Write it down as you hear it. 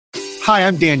Hi,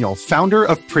 I'm Daniel, founder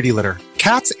of Pretty Litter.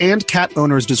 Cats and cat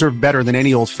owners deserve better than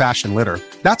any old-fashioned litter.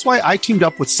 That's why I teamed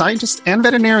up with scientists and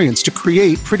veterinarians to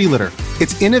create Pretty Litter.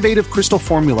 Its innovative crystal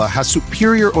formula has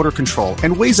superior odor control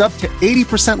and weighs up to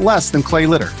 80% less than clay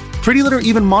litter. Pretty Litter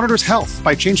even monitors health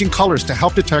by changing colors to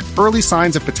help detect early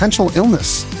signs of potential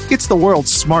illness. It's the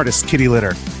world's smartest kitty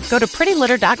litter. Go to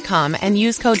prettylitter.com and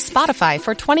use code SPOTIFY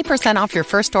for 20% off your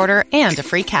first order and a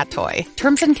free cat toy.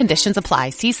 Terms and conditions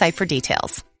apply. See site for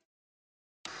details.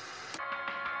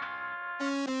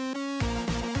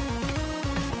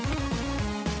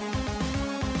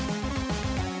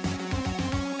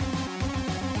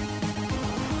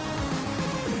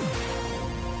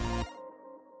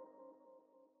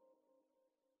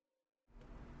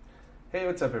 Hey,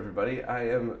 what's up, everybody? I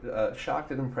am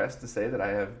shocked and impressed to say that I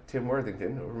have Tim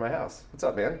Worthington over my house. What's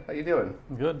up, man? How you doing?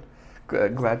 Good.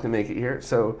 Glad to make it here.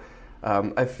 So,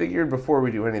 I figured before we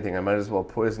do anything, I might as well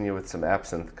poison you with some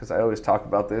absinthe, because I always talk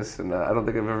about this, and I don't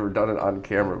think I've ever done it on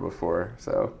camera before.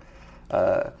 So,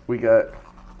 we got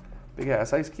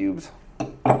big-ass ice cubes.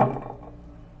 Got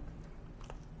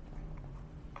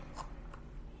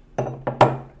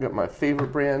my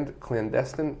favorite brand,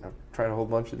 Clandestine. I've tried a whole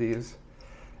bunch of these.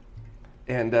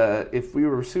 And if we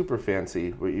were super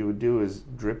fancy, what you would do is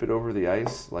drip it over the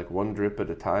ice, like one drip at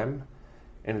a time.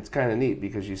 And it's kind of neat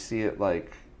because you see it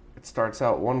like, it starts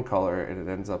out one color and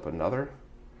it ends up another.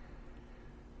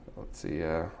 Let's see,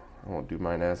 I won't do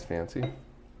mine as fancy.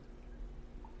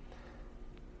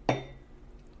 All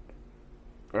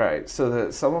right,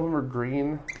 so some of them are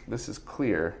green. This is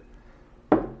clear.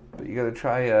 But you gotta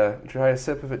try a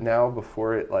sip of it now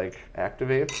before it like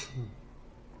activates.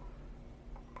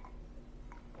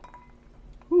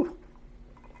 Whew.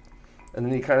 And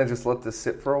then you kind of just let this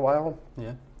sit for a while.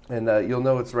 Yeah. And you'll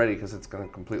know it's ready because it's going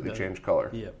to completely change color.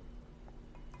 Yep.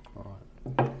 All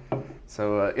right.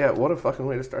 So, yeah, what a fucking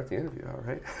way to start the interview, all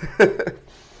right?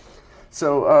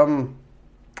 So,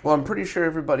 well, I'm pretty sure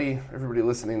everybody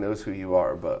listening knows who you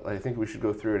are, but I think we should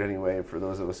go through it anyway for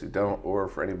those of us who don't, or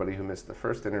for anybody who missed the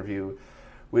first interview,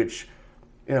 which,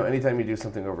 you know, anytime you do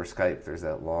something over Skype, there's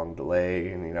that long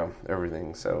delay and, you know,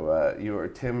 everything. So you are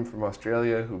Tim from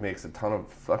Australia, who makes a ton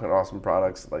of fucking awesome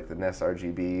products like the NES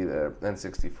RGB, the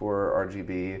N64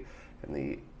 RGB, and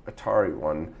the Atari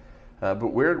one.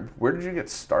 But where did you get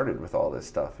started with all this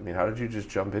stuff? I mean, how did you just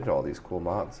jump into all these cool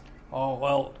mods? Oh,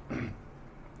 well,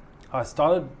 I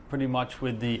started pretty much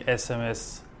with the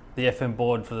SMS, the FM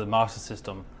board for the Master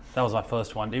System. That was my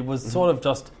first one. It was sort of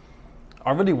just...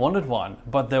 I really wanted one,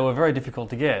 but they were very difficult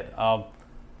to get. It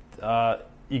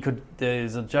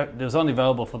was only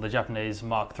available for the Japanese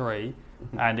Mark III,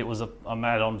 and it was an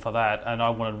add-on for that, and I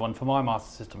wanted one for my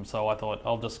Master System, so I thought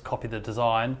I'll just copy the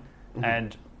design,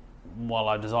 and while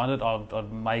I designed it,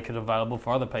 I'd make it available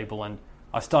for other people, and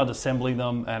I started assembling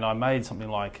them, and I made something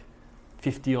like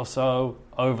 50 or so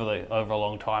over a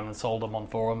long time and sold them on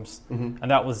forums,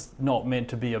 and that was not meant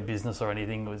to be a business or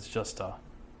anything. It was just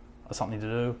something to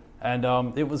do. And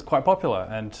it was quite popular,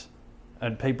 and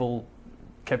people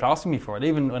kept asking me for it.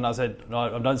 Even when I said,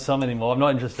 no, I don't sell them anymore, I'm not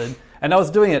interested. And I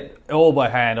was doing it all by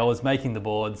hand. I was making the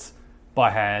boards by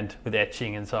hand with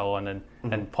etching and so on, and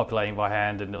populating by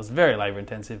hand, and it was very labor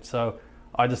intensive. So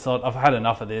I just thought, I've had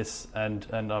enough of this,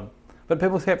 but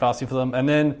people kept asking for them. And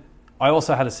then I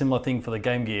also had a similar thing for the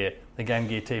Game Gear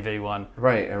TV one.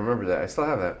 Right, I remember that. I still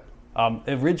have that.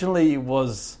 Originally, it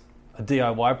was a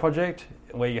DIY project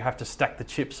where you have to stack the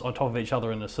chips on top of each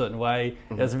other in a certain way.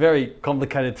 It has a very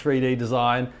complicated 3D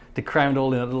design to cram it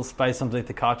all in a little space underneath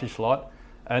the cartridge slot.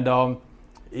 And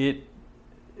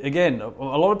again, a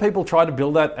lot of people tried to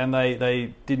build that and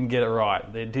they didn't get it right.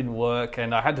 It didn't work,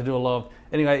 and I had to do a lot of...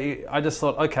 Anyway, I just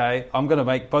thought, okay, I'm going to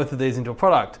make both of these into a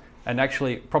product, and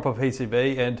actually proper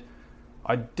PCB, and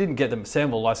I didn't get them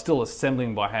assembled. I was still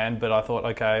assembling by hand, but I thought,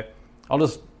 okay, I'll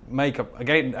just make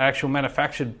an actual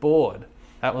manufactured board.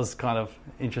 That was kind of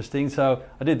interesting. So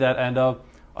I did that, and I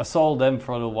sold them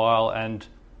for a little while, and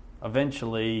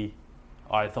eventually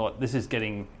I thought,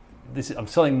 I'm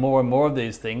selling more and more of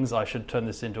these things. I should turn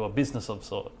this into a business of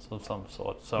some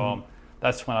sort. So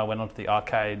that's when I went onto the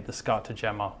arcade, the SCART to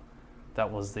Jammer.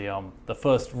 That was the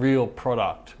first real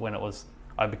product when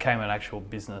I became an actual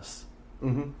business.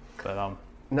 But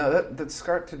no, that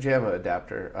SCART to JAMA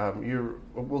adapter.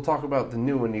 We'll talk about the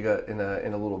new one you got in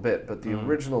a little bit, but the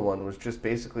original one was just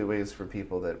basically ways for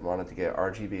people that wanted to get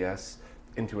RGBS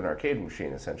into an arcade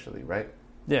machine, essentially, right?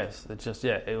 Yes,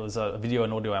 it was a video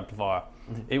and audio amplifier.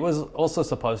 It was also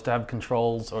supposed to have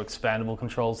controls or expandable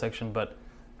control section, but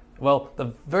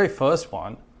the very first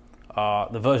one,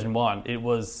 the version 1,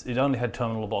 it only had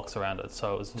terminal blocks around it,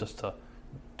 so it was just to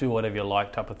do whatever you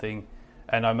like type of thing.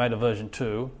 And I made a version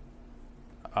 2.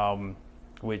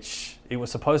 which it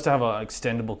was supposed to have an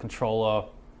extendable controller,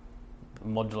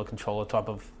 modular controller type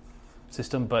of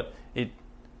system, but it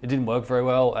didn't work very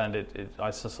well, and I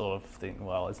just sort of think,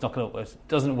 well, it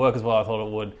doesn't work as well as I thought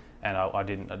it would, and I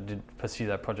didn't pursue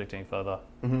that project any further.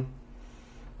 Mm-hmm.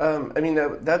 I mean,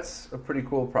 that's a pretty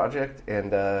cool project,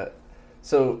 and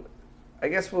so I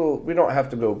guess we don't have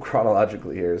to go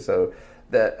chronologically here. So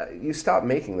that you stopped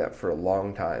making that for a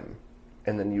long time,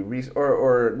 and then you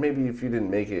or maybe if you didn't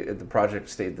make it, the project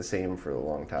stayed the same for a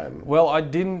long time. Well, I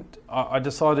didn't. I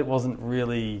decided it wasn't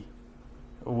really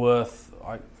worth.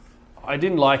 I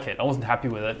didn't like it. I wasn't happy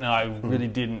with it, and I really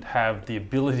didn't have the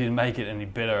ability to make it any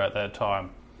better at that time.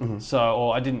 Mm-hmm. So,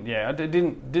 or I didn't. Yeah, I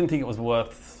didn't think it was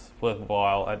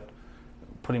worthwhile at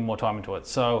putting more time into it.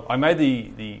 So I made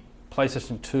the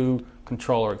PlayStation 2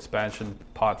 controller expansion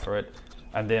part for it,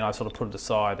 and then I sort of put it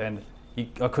aside. And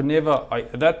I could never.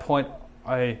 At that point,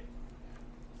 I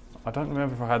don't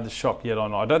remember if I had the shop yet or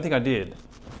not. I don't think I did.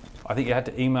 I think you had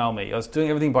to email me. I was doing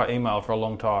everything by email for a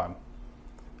long time.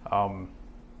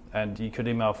 And you could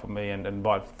email from me and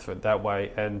buy it that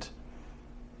way. And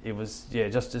it was,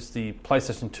 just the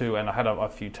PlayStation 2, and I had a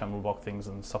few terminal block things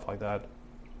and stuff like that.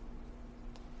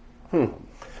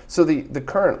 So the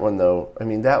current one, though, I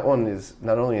mean, that one is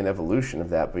not only an evolution of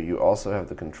that, but you also have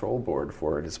the control board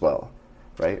for it as well,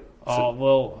 right?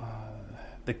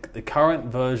 The current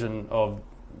version of,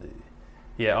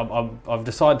 I've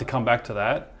decided to come back to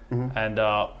that, and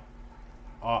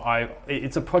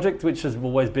it's a project which has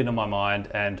always been on my mind,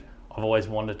 and I've always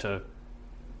wanted to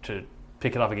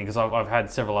pick it up again because I've had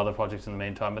several other projects in the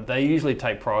meantime, but they usually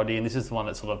take priority, and this is the one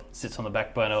that sort of sits on the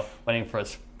back burner, waiting for a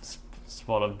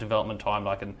spot of development time that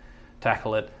I can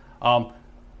tackle it. I've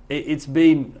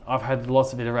had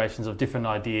lots of iterations of different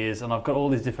ideas, and I've got all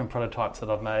these different prototypes that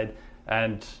I've made,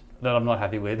 and that I'm not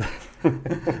happy with.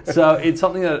 So it's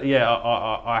something that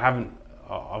I haven't.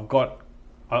 I've got.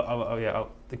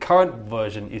 The current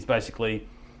version is basically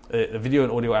a video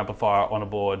and audio amplifier on a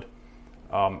board,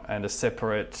 and a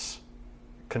separate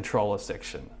controller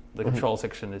section. The controller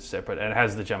section is separate, and it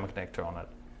has the JAMA connector on it,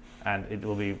 and it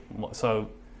will be so.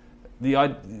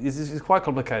 This is quite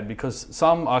complicated because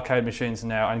some arcade machines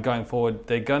now and going forward,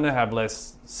 they're going to have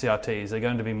less CRTs. They're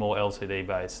going to be more LCD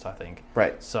based, I think.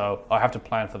 Right. So I have to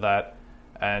plan for that,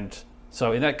 and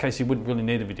so in that case, you wouldn't really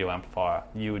need a video amplifier.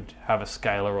 You would have a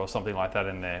scaler or something like that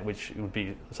in there, which would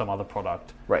be some other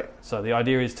product. Right. So the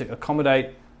idea is to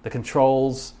accommodate the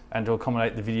controls and to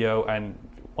accommodate the video and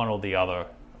one or the other,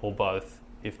 or both,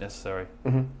 if necessary.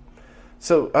 Mm-hmm.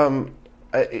 So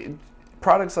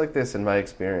products like this, in my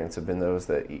experience, have been those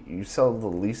that you sell the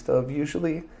least of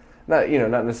usually. Not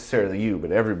necessarily you,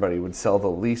 but everybody would sell the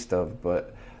least of,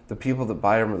 but the people that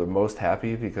buy them are the most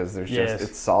happy because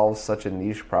it solves such a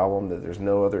niche problem that there's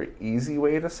no other easy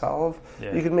way to solve.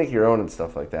 Yeah. You can make your own and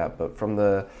stuff like that, but from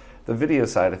the video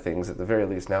side of things, at the very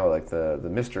least now, like the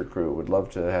Mr. Crew would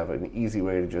love to have an easy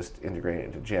way to just integrate it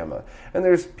into JAMA. And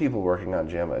there's people working on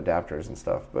JAMA adapters and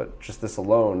stuff, but just this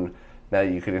alone, now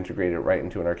you could integrate it right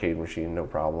into an arcade machine, no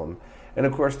problem. And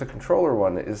of course, the controller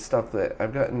one is stuff that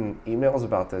I've gotten emails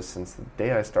about this since the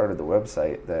day I started the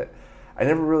website that I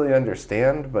never really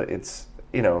understand, but it's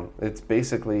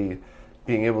basically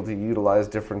being able to utilize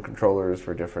different controllers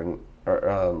for different,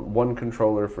 one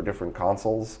controller for different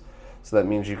consoles. So that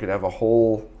means you could have a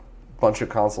whole bunch of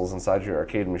consoles inside your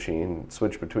arcade machine,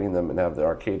 switch between them, and have the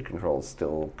arcade controls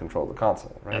still control the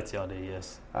console, right? That's the idea,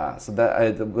 yes. So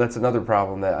that's another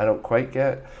problem that I don't quite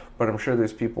get, but I'm sure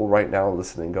there's people right now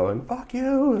listening going, fuck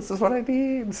you, this is what I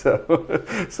need. So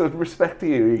respect to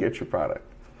you, you get your product.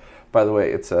 By the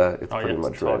way, it's pretty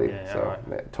much ready.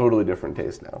 Right. Totally different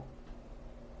taste now.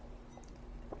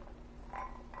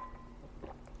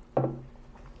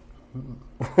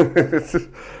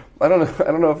 I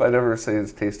don't know if I'd ever say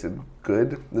it's tasted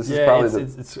good. This is probably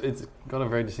it's got a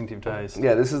very distinctive taste.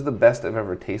 Yeah, this is the best I've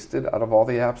ever tasted out of all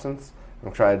the absinthes.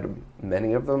 I've tried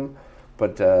many of them,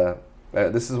 but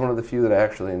this is one of the few that I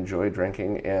actually enjoy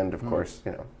drinking, and of course,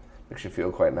 makes you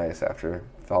feel quite nice after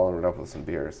following it up with some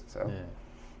beers. So. Yeah.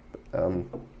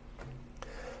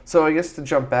 So I guess to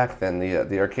jump back then,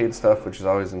 the arcade stuff, which is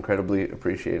always incredibly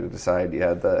appreciated aside, you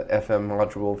had the FM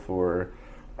module for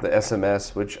the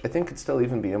SMS, which I think could still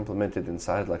even be implemented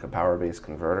inside like a power base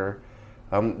converter.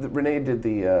 Renee did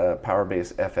the power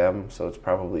base FM, so it's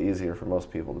probably easier for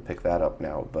most people to pick that up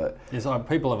now. But yes,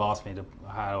 people have asked me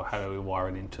how do we wire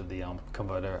it into the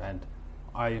converter, and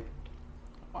I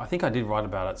think I did write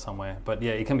about it somewhere. But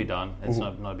yeah, it can be done. It's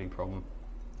not a big problem.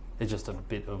 It's just a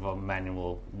bit of a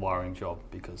manual wiring job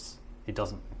because it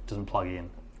doesn't plug in.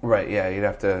 Right. Yeah, you'd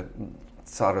have to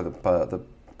solder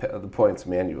the points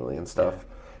manually and stuff.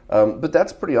 But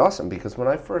that's pretty awesome, because when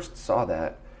I first saw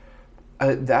that,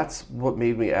 that's what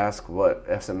made me ask what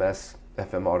SMS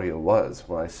FM audio was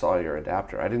when I saw your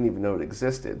adapter. I didn't even know it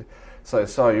existed. So I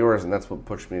saw yours, and that's what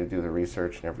pushed me to do the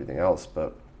research and everything else.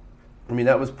 But, I mean,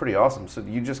 that was pretty awesome. So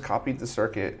you just copied the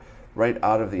circuit right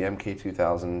out of the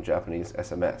MK2000 Japanese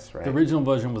SMS, right? The original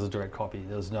version was a direct copy.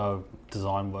 There was no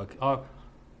design work.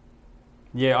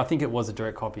 Yeah, I think it was a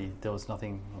direct copy. There was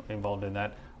nothing involved in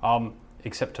that,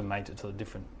 except to mate it to a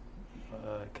different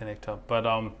connector. But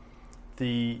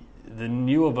the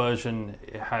newer version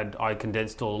I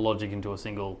condensed all the logic into a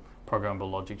single programmable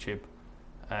logic chip,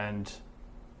 and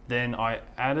then I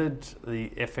added the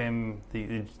FM,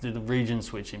 the region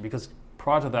switching, because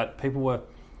prior to that, people were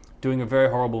doing a very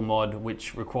horrible mod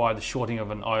which required the shorting of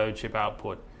an I/O chip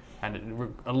output,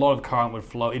 and a lot of current would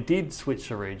flow. It did switch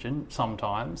the region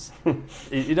sometimes.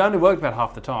 it only worked about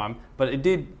half the time, but it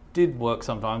did work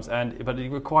sometimes. But it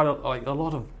required a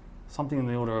lot of, something in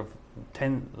the order of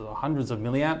hundreds of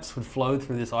milliamps would flow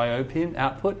through this I/O pin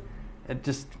output. It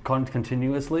just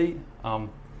continuously.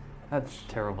 That's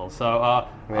terrible. So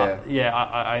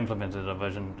I implemented a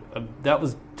version that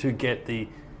was to get the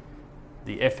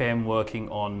FM working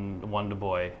on Wonder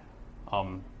Boy,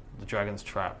 the Dragon's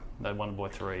Trap, that Wonder Boy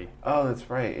 3. Oh, that's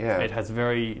right. Yeah. It has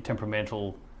very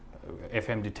temperamental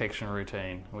FM detection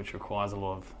routine, which requires a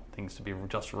lot of things to be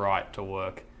just right to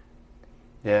work.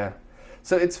 Yeah.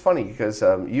 So it's funny because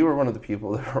you were one of the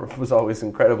people that was always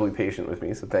incredibly patient with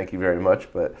me, so thank you very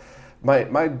much. But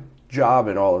my job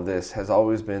in all of this has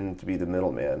always been to be the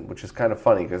middleman, which is kind of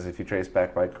funny because if you trace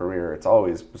back my career, it's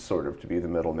always sort of to be the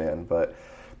middleman. But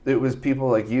it was people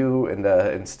like you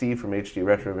and Steve from HD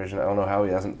Retrovision. I don't know how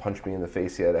he hasn't punched me in the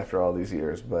face yet after all these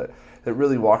years, but that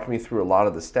really walked me through a lot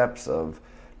of the steps of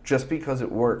just because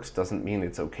it works doesn't mean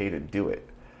it's okay to do it.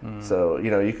 So,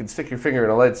 you can stick your finger in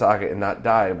a lead socket and not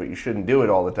die, but you shouldn't do it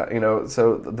all the time,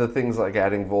 So the things like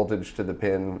adding voltage to the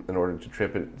pin in order to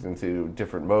trip it into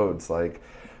different modes, like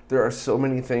there are so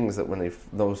many things that when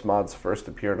those mods first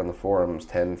appeared on the forums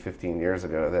 10, 15 years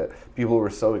ago that people were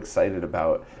so excited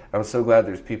about. I'm so glad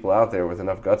there's people out there with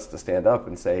enough guts to stand up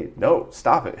and say, no,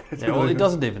 stop it. Yeah, well, it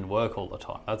doesn't even work all the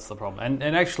time. That's the problem.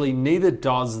 And actually, neither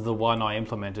does the one I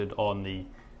implemented on the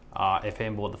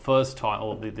FM board the first time,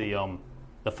 or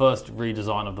the first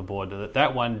redesign of the board.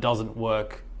 That one doesn't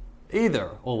work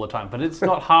either all the time, but it's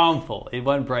not harmful. It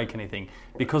won't break anything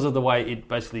because of the way it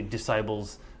basically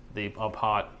disables the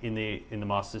part in the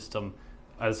master system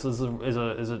as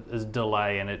a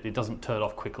delay, and it doesn't turn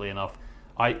off quickly enough.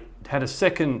 I had a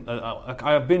second.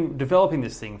 I've been developing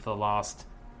this thing for the last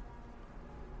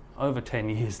over 10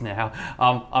 years now.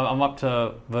 I'm up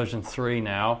to version 3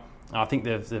 now. I think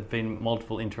there've been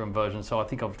multiple interim versions, so I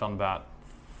think I've done about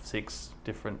 6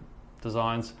 different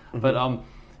designs. Mm-hmm. But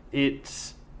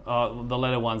the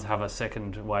later ones have a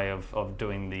second way of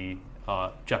doing the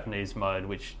Japanese mode,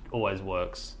 which always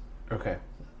works. Okay.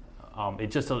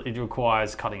 It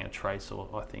requires cutting a trace, or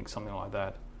I think something like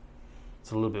that. It's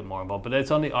a little bit more involved, but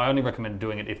I only recommend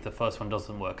doing it if the first one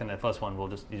doesn't work, and the first one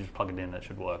you just plug it in. That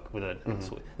should work with it.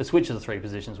 Mm-hmm. The switch is the 3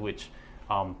 positions, which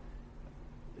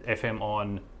FM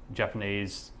on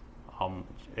Japanese,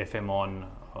 FM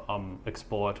on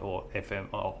export, or FM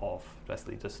off.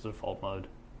 Basically, just default mode.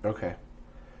 Okay.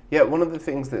 Yeah, one of the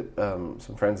things that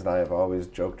some friends and I have always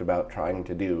joked about trying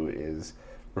to do is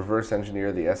reverse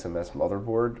engineer the SMS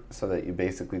motherboard so that you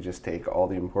basically just take all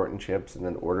the important chips and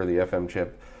then order the FM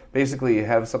chip. Basically,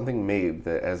 have something made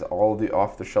that has all the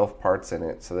off-the-shelf parts in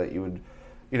it so that you would,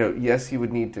 yes, you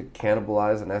would need to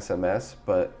cannibalize an SMS,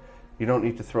 but you don't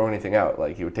need to throw anything out.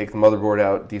 Like, you would take the motherboard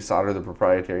out, desolder the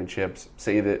proprietary chips,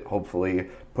 save it, hopefully,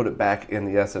 put it back in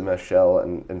the SMS shell,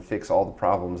 and fix all the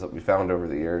problems that we found over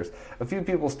the years. A few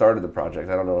people started the project.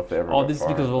 I don't know if they ever this is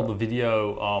because of all the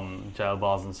video jail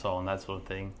bars and so on, that sort of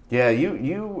thing. Yeah,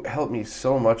 you helped me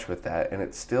so much with that, and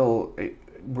it's still...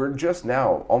 we're just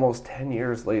now, almost 10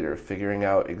 years later, figuring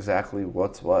out exactly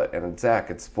what's what. And Zach,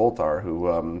 it's Voltar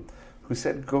who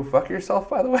said, "Go fuck yourself,"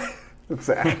 by the way.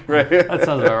 Zach, right? That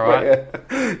sounds about right.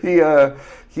 Yeah.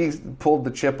 He pulled the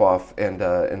chip off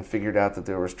and figured out that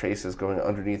there was traces going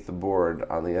underneath the board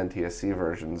on the NTSC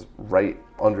versions, right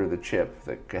under the chip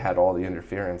that had all the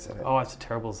interference in it. Oh, it's a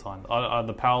terrible design.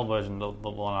 The PAL version, the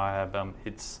one I have,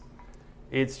 it's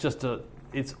just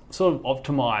it's sort of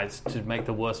optimized to make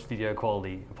the worst video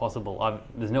quality possible.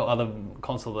 There's no other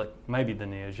console that, maybe the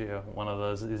Neo Geo, one of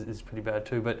those is pretty bad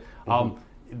too, but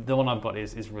the one I've got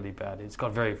is really bad. It's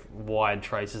got very wide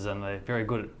traces, and they're very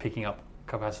good at picking up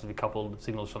capacitively coupled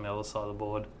signals from the other side of the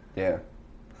board. Yeah,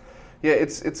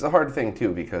 it's a hard thing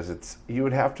too, because you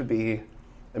would have to be.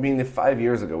 I mean, if 5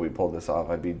 years ago we pulled this off,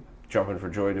 I'd be jumping for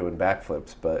joy doing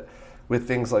backflips. But with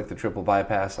things like the triple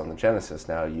bypass on the Genesis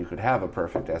now, you could have a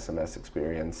perfect SMS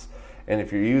experience. And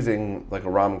if you're using like a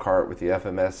ROM cart with the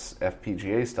FMS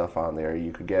FPGA stuff on there,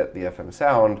 you could get the FM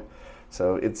sound.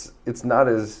 So it's not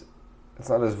as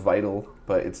vital,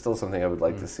 but it's still something I would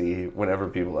like to see whenever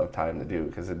people have time to do,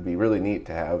 because it'd be really neat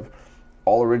to have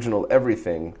all original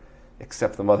everything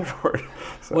except the motherboard.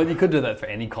 So. Well, you could do that for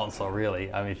any console,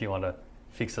 really. I mean, if you want to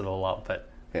fix it all up, but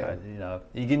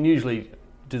you can usually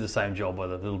do the same job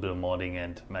with a little bit of modding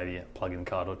and maybe a plug-in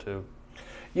card or two.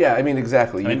 Yeah, I mean,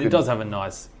 exactly. It does have a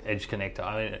nice edge connector.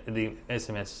 I mean, the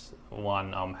SMS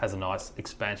one has a nice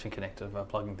expansion connector for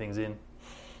plugging things in.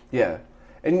 Yeah,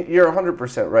 and you're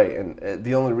 100% right. And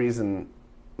the only reason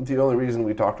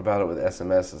we talked about it with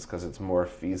SMS is because it's more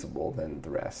feasible than the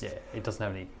rest. Yeah, it doesn't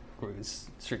have any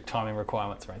strict timing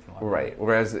requirements or anything like that. Right.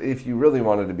 Whereas if you really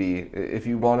wanted to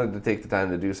take the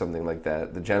time to do something like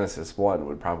that, the Genesis one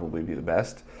would probably be the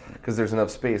best, because there's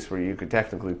enough space where you could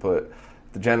technically put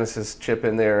the Genesis chip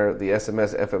in there, the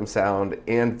SMS FM sound,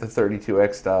 and the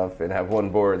 32X stuff, and have one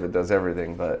board that does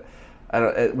everything. But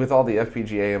with all the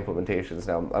FPGA implementations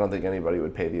now, I don't think anybody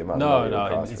would pay the amount of money.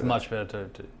 No, it's much better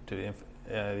to do the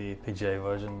FPGA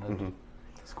version and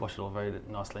squash it all very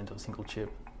nicely into a single chip.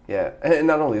 Yeah, and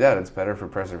not only that, it's better for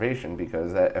preservation,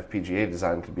 because that FPGA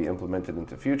design could be implemented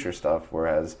into future stuff,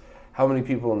 whereas how many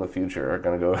people in the future are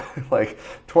going to go, like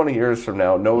 20 years from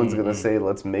now, no one's going to say,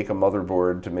 let's make a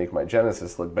motherboard to make my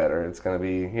Genesis look better. It's going to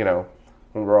be,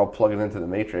 when we're all plugging into the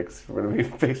Matrix, we're going to be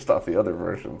based off the other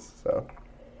versions. So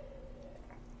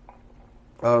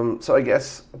I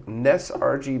guess NES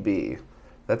RGB,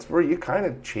 that's where you kind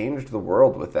of changed the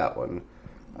world with that one.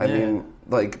 I mean,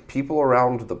 like, people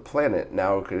around the planet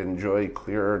now could enjoy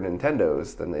clearer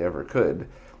Nintendos than they ever could.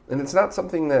 And it's not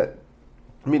something that,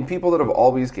 I mean, people that have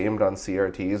always gamed on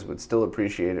CRTs would still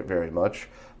appreciate it very much,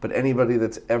 but anybody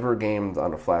that's ever gamed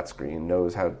on a flat screen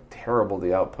knows how terrible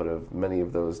the output of many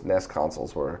of those NES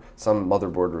consoles were, some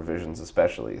motherboard revisions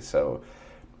especially. So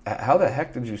how the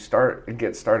heck did you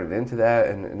get started into that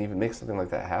and even make something like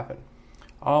that happen?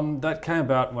 That came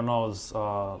about when I was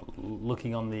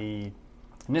looking on the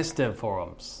NES Dev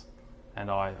forums,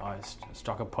 and I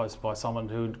struck a post by someone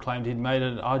who claimed he'd made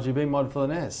an RGB mod for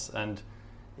the NES, and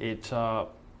it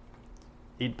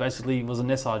basically was a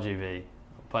NES RGB,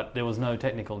 but there was no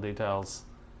technical details,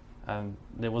 and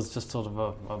there was just sort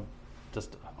of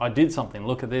I did something,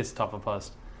 look at this type of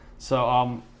post.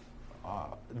 So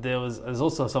there's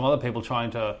also some other people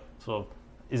trying to sort of,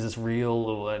 is this real,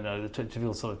 or the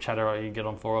typical sort of chatter you get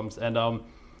on forums, and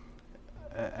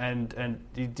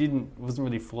he wasn't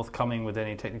really forthcoming with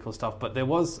any technical stuff. But there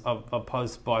was a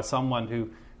post by someone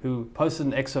who posted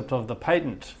an excerpt of the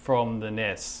patent from the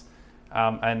NES,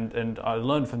 and I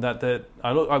learned from that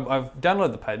I've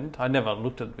downloaded the patent. I never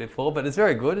looked at it before, but it's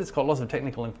very good. It's got lots of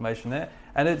technical information there,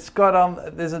 and it's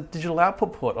got there's a digital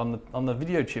output port on the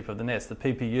video chip of the NES, the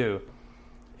PPU.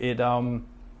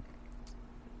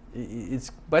 It's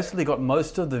basically got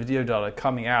most of the video data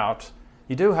coming out.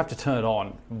 You do have to turn it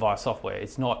on via software.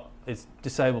 It's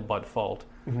disabled by default.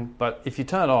 But if you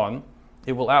turn it on,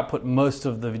 it will output most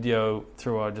of the video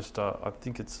through I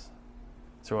think it's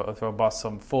through a bus,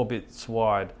 some 4 bits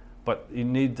wide. But you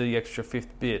need the extra 5th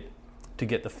bit to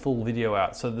get the full video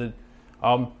out. So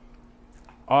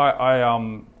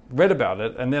I read about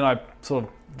it, and then I sort of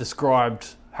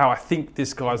described how I think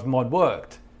this guy's mod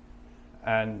worked.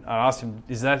 And I asked him,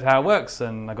 is that how it works?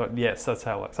 And I got, yes, that's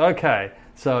how it works. Okay,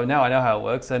 so now I know how it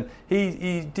works. And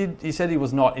he said he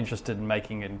was not interested in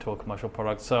making it into a commercial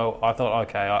product. So I thought,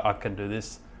 okay, I can do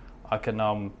this.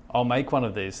 I'll make one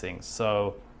of these things.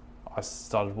 So I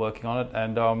started working on it,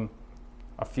 and a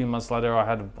few months later I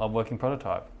had a working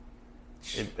prototype.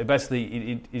 It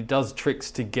basically does tricks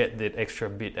to get that extra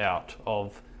bit out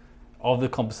of the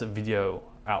composite video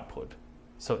output.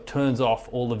 So it turns off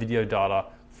all the video data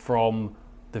from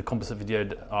the composite video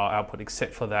output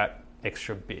except for that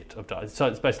extra bit of data. So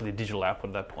it's basically a digital output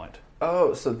at that point.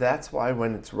 Oh, so that's why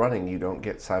when it's running you don't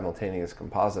get simultaneous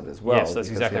composite as well. Yes, that's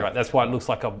exactly right. That's why it looks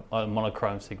like a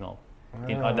monochrome signal.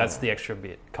 That's the extra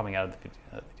bit coming out of the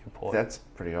video port. That's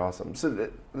pretty awesome. So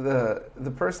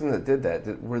the person that did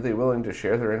that, were they willing to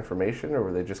share their information, or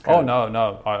were they just kind of...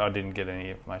 No. I didn't get any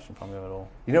information from them at all.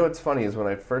 You know what's funny is when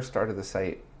I first started the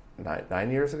site 9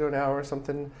 years ago now or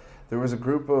something, there was a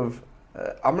group of,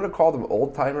 I'm going to call them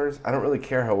old timers. I don't really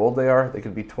care how old they are. They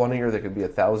could be 20 or they could be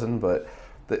 1,000, but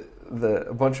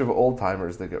a bunch of old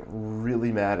timers that get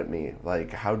really mad at me.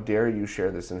 Like, how dare you share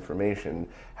this information?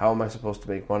 How am I supposed to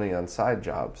make money on side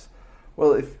jobs?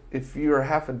 Well, if you're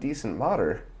half a decent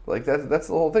modder, Like that's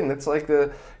the whole thing. That's like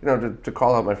to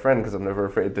call out my friend because I'm never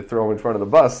afraid to throw him in front of the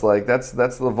bus. Like that's the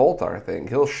Voltar thing.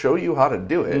 He'll show you how to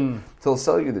do it. He'll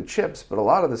sell you the chips, but a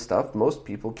lot of the stuff most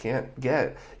people can't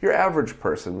get. Your average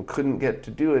person couldn't get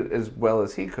to do it as well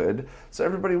as he could. So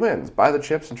everybody wins. Buy the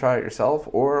chips and try it yourself,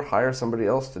 or hire somebody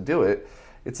else to do it.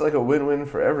 It's like a win-win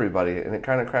for everybody, and it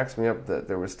kind of cracks me up that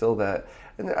there was still that.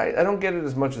 And I don't get it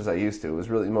as much as I used to. It was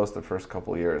really most the first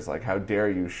couple of years. Like, how dare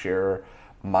you share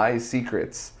my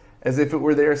secrets as if it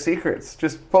were their secrets?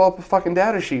 Just pull up a fucking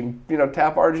data sheet and,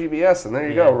 tap RGBS, and there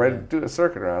you go, right? Do a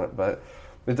circuit around it. But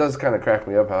it does kind of crack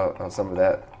me up how some of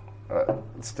that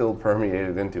still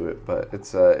permeated into it. But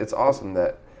it's awesome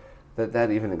that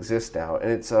even exists now. And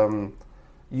it's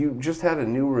you just had a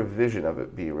new revision of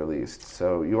it be released.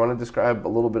 So you want to describe a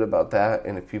little bit about that,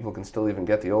 and if people can still even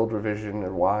get the old revision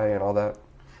and why and all that?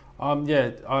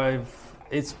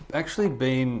 It's actually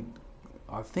been,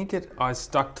 I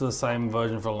stuck to the same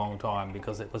version for a long time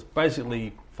because it was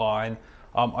basically fine.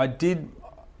 I did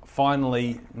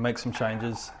finally make some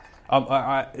changes.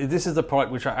 This is the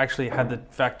product which I actually had the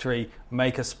factory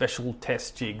make a special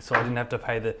test jig, so I didn't have to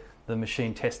pay the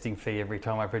machine testing fee every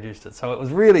time I produced it. So it was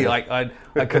really like I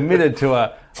committed to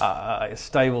a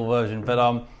stable version.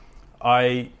 But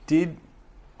I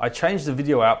changed the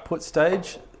video output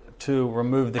stage to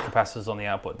remove the capacitors on the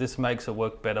output. This makes it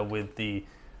work better with the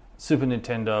Super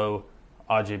Nintendo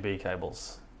RGB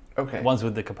cables. Okay. Ones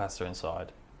with the capacitor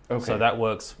inside. Okay. So that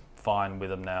works fine with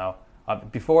them now.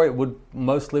 Before it would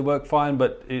mostly work fine,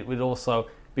 but it would also,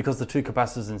 because the two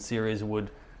capacitors in series would,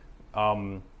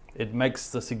 it makes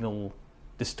the signal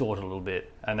distort a little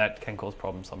bit, and that can cause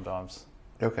problems sometimes.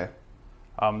 Okay.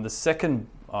 The second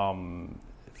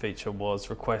feature was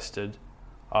requested.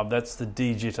 That's the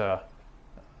de-jitter.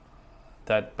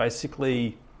 That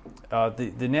basically,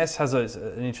 the NES has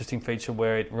an interesting feature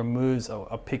where it removes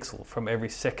a pixel from every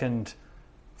second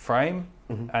frame,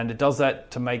 and it does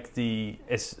that to make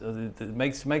makes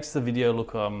the video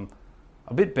look a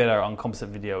bit better on composite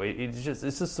video. It's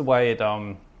just the way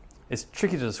it's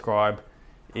tricky to describe.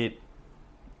 It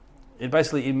makes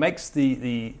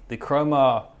the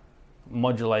chroma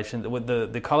modulation with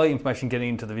the color information getting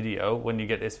into the video when you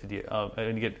get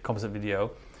when you get composite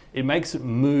video, it makes it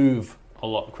move a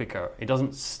lot quicker. It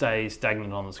doesn't stay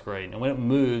stagnant on the screen, and when it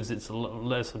moves, it's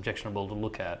less objectionable to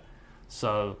look at.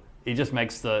 So it just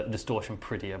makes the distortion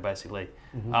prettier, basically.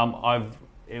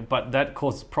 But that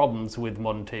causes problems with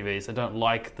modern TVs. They don't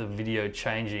like the video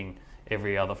changing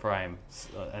every other frame,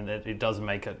 and it does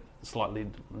make it slightly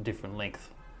different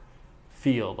length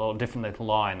field or different length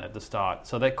line at the start.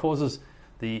 So that causes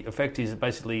the effect is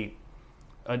basically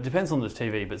it depends on the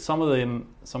TV, but some of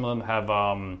them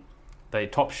have they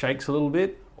top shakes a little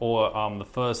bit, or the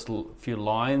first few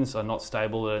lines are not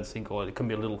stable, they don't sync, or it can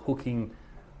be a little hooking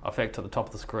effect at the top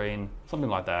of the screen, something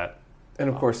like that. And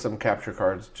of course, some capture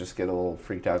cards just get a little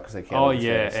freaked out because they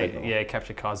can't.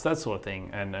 Capture cards, that sort of thing,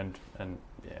 and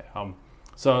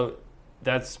so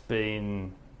that's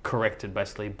been corrected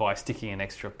basically by sticking an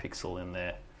extra pixel in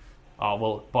there.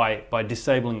 By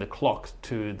disabling the clock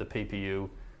to the PPU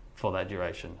for that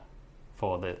duration,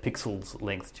 for the pixels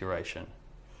length duration.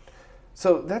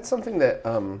 So that's something that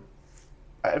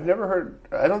I've never heard.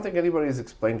 I don't think anybody's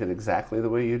explained it exactly the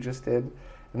way you just did.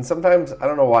 And sometimes, I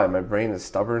don't know why, my brain is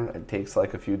stubborn. It takes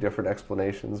like a few different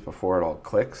explanations before it all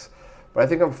clicks. But I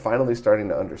think I'm finally starting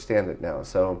to understand it now.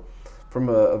 So from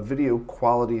a video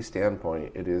quality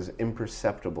standpoint, it is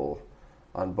imperceptible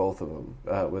on both of them,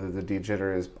 whether the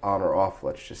de-jitter is on or off,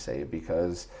 let's just say,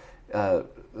 because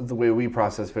the way we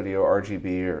process video,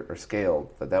 RGB or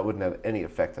scale, that wouldn't have any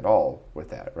effect at all with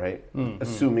that, right? Mm-hmm.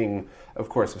 Assuming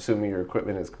your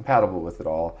equipment is compatible with it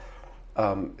all.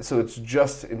 So it's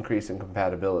just increasing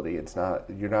compatibility. It's not,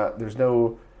 there's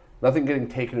nothing getting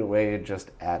taken away,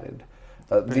 just added.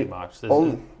 Pretty much.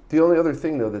 The only other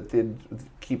thing, though, that did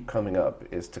keep coming up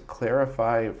is to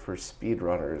clarify for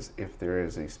speedrunners if there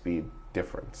is a speed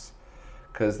difference.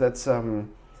 Because that's,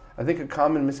 I think, a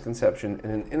common misconception,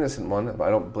 and an innocent one, I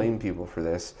don't blame people for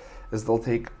this, is they'll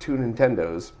take two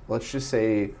Nintendos, let's just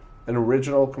say an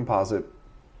original composite,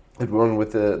 and one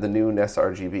with the new NES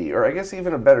RGB, or I guess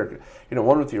even a better,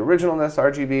 one with the original NES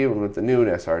RGB, one with the new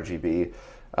NES RGB.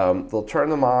 They'll turn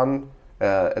them on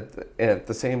at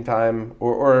the same time,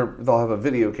 or they'll have a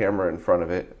video camera in front of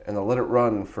it, and they'll let it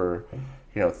run for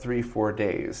 3-4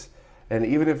 days. And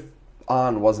even if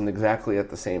on wasn't exactly at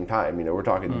the same time, we're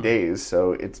talking days,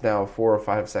 so it's now 4 or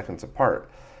 5 seconds apart.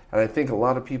 And I think a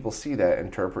lot of people see that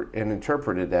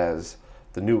interpret it as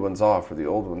the new one's off or the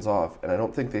old one's off, and I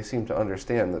don't think they seem to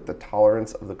understand that the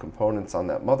tolerance of the components on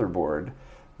that motherboard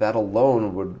that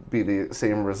alone would be the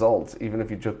same results, even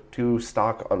if you took 2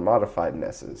 stock unmodified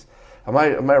NESs. Am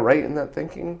I right in that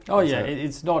thinking? Oh yeah,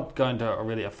 it's not going to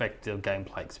really affect the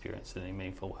gameplay experience in any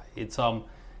meaningful way. It's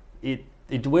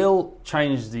it will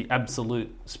change the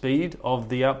absolute speed of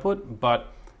the output, but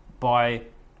by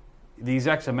the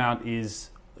exact amount is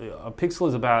a pixel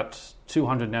is about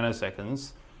 200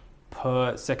 nanoseconds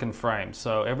per second frame.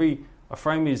 So a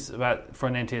frame is about, for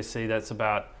an NTSC, that's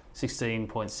about 16.6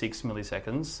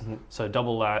 milliseconds. So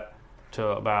double that to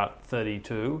about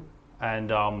 32. And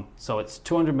so it's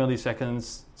 200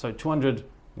 milliseconds, so 200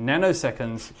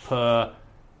 nanoseconds per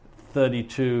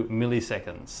 32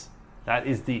 milliseconds. That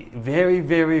is the very,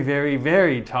 very, very,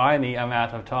 very tiny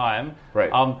amount of time.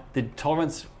 Right. The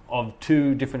tolerance of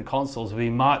 2 different consoles will be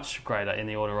much greater, in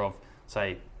the order of,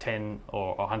 say, 10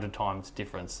 or 100 times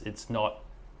difference. It's not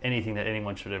anything that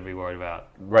anyone should ever be worried about.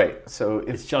 Right. So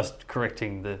it's just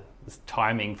correcting the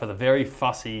timing for the very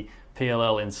fussy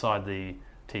PLL inside the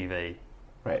TV.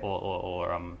 Right.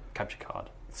 Or capture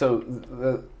card.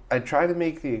 So I try to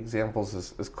make the examples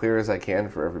as clear as I can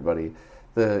for everybody.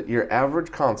 Your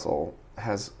average console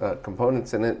has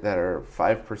components in it that are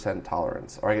 5%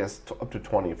 tolerance, or I guess up to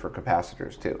 20 for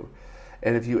capacitors too.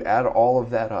 And if you add all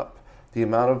of that up, the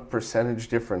amount of percentage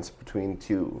difference between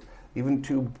 2, even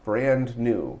 2 brand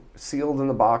new, sealed in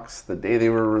the box the day they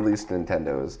were released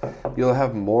Nintendos, you'll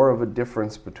have more of a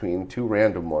difference between 2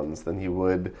 random ones than you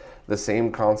would the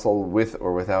same console with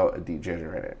or without a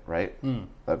dejigger in it, right?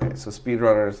 Okay, so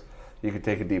speedrunners, you can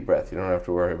take a deep breath. You don't have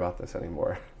to worry about this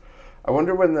anymore. I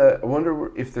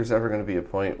wonder if there's ever going to be a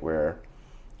point where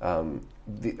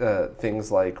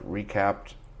things like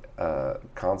recapped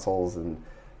consoles and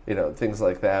things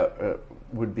like that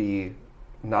would be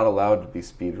not allowed to be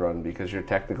speedrun because you're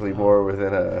technically more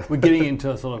within a... We're getting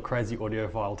into a sort of crazy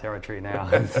audiophile territory now.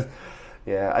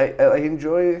 Yeah, I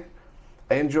enjoy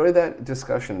that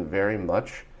discussion very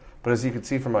much, but as you can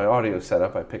see from my audio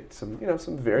setup, I picked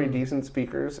some very decent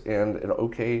speakers and an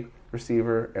okay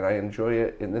receiver, and I enjoy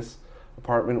it in this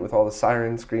apartment with all the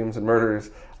sirens, screams, and murders.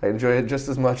 I enjoy it just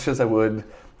as much as I would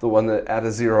the one that add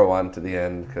a 0 onto the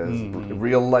end, because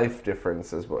real life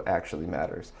difference is what actually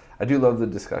matters. I do love the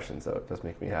discussions, though. It does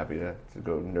make me happy to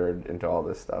go nerd into all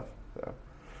this stuff. So.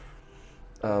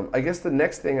 I guess the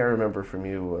next thing I remember from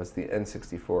you was the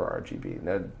N64 RGB.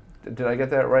 Now, did I get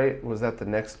that right? Was that the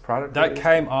next product? That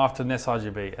came after NES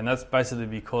RGB, and that's basically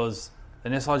because the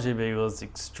NES RGB was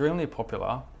extremely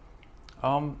popular.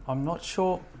 I'm not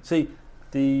sure. See,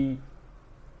 the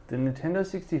Nintendo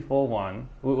 64 one,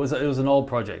 it was an old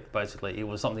project, basically. It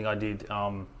was something I did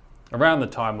around the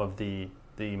time of the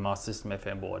Master System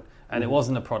FM board. And it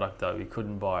wasn't a product, though. You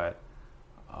couldn't buy it.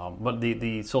 But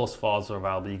the source files were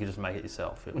available. You could just make it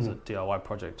yourself. It was a DIY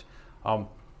project.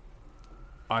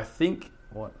 I think,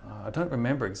 I don't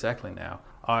remember exactly now.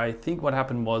 I think what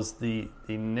happened was the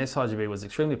NES RGB was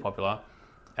extremely popular,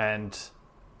 and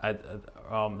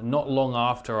not long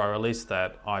after I released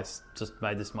that, I just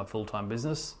made this my full-time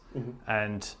business,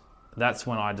 and that's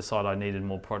when I decided I needed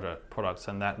more products,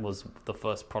 and that was the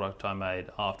first product I made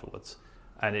afterwards.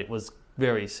 And it was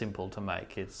very simple to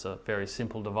make. It's a very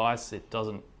simple device. It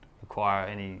doesn't require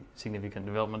any significant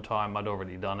development time. I'd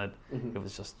already done it. It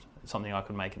was just something I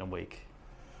could make in a week.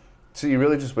 So you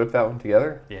really just whipped that one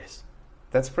together? Yes.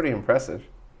 That's pretty impressive.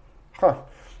 Huh.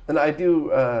 And I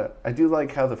do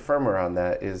like how the firmware on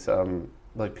that is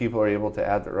like people are able to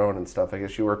add their own and stuff. I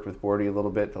guess you worked with Bordy a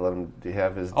little bit to let him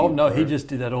have his... Oh no, he just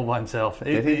did that all by himself.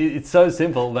 It's so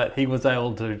simple that he was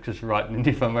able to just write an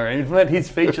indie firmware and implement his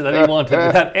feature that he wanted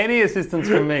without any assistance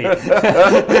from me. Have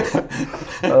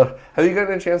you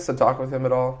gotten a chance to talk with him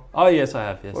at all? Oh yes, I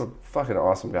have, yes. What a fucking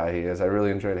awesome guy he is. I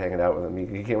really enjoyed hanging out with him.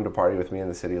 He came to party with me in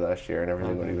the city last year and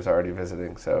everything when he was already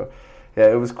visiting. So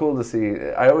yeah, it was cool to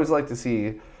see. I always like to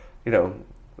see,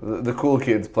 the cool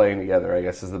kids playing together, I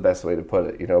guess is the best way to put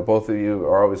it. Both of you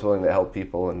are always willing to help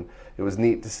people, and it was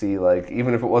neat to see, like,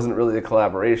 even if it wasn't really a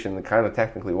collaboration, it kind of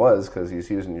technically was, because he's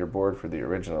using your board for the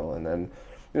original, and then,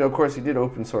 of course, he did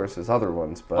open source his other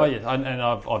ones. But... Oh yeah, and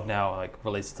I've now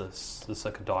released the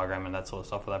circuit diagram and that sort of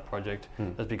stuff for that project.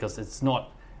 That's because there's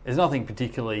nothing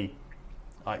particularly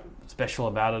special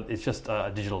about it. It's just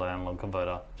a digital to analog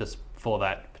converter just for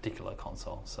that particular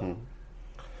console. So.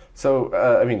 So,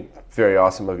 very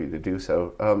awesome of you to do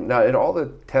so. Now, in all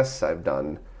the tests I've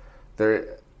done,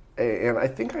 and I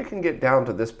think I can get down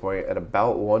to this point at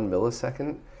about 1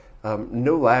 millisecond,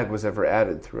 no lag was ever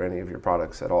added through any of your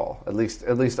products at all. At least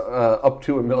up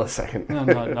to a millisecond. No.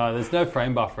 There's no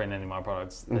frame buffer in any of my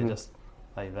products. They just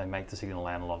they make the signal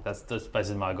analog. That's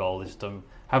basically my goal, is to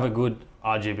have a good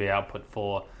RGB output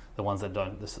for the ones that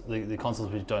don't, the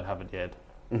consoles which don't have it yet.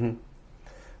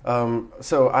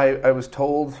 So I was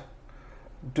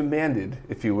demanded,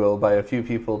 if you will, by a few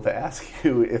people to ask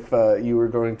you if you were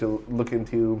going to look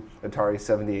into Atari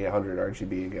 7800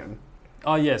 RGB again.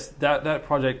 Oh yes, that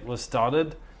project was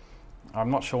started. I'm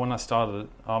not sure when I started it.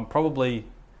 Probably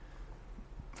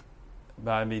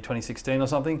maybe 2016 or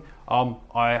something.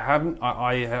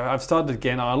 I've started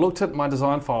again. I looked at my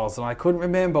design files and I couldn't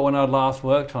remember when I'd last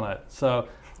worked on it. So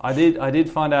I did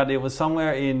find out it was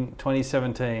somewhere in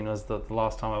 2017 was the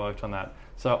last time I worked on that.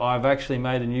 So I've actually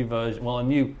made a new version. Well,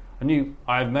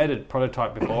 I've made a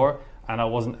prototype before, and I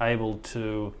wasn't able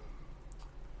to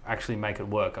actually make it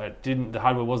work. The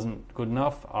hardware wasn't good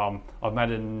enough. I've made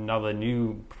another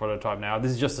new prototype now.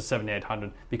 This is just the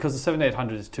 7800 because the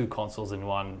 7800 is two consoles in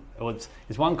one.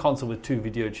 It's one console with two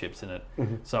video chips in it.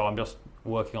 Mm-hmm. So I'm just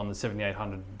working on the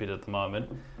 7800 bit at the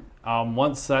moment.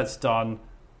 Once that's done,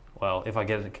 well, if I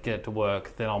get it to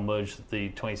work, then I'll merge the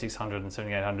 2600 and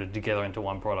 7800 together into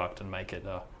one product and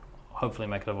hopefully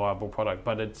make it a viable product.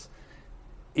 But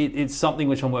it's something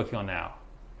which I'm working on now.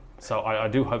 So I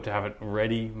do hope to have it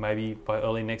ready maybe by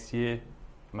early next year,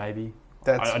 maybe.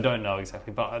 I don't know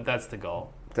exactly, but that's the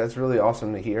goal. That's really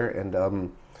awesome to hear.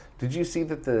 And did you see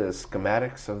that the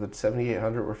schematics of the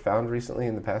 7800 were found recently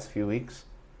in the past few weeks?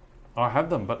 I have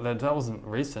them, but that wasn't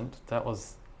recent.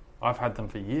 I've had them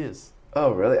for years.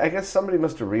 Oh, really? I guess somebody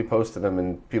must have reposted them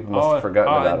and people must have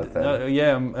forgotten about it then.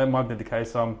 Yeah, it might be the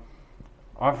case.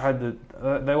 I've had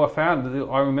they were found.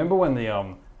 I remember when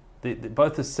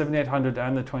both the 7800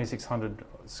 and the 2600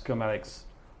 schematics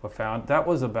were found. That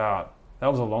was a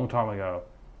long time ago,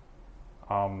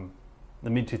 the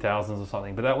mid 2000s or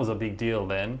something. But that was a big deal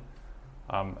then.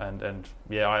 And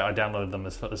yeah, I downloaded them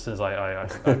as soon as I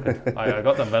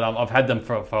got them. But I've had them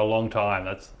for a long time.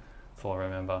 That's all I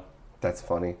remember. That's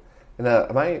funny. And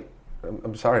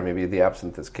I'm sorry, maybe the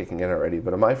absinthe is kicking in already,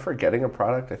 but am I forgetting a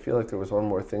product? I feel like there was one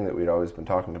more thing that we'd always been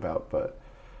talking about, but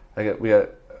we got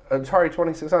Atari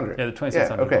 2600. Yeah, the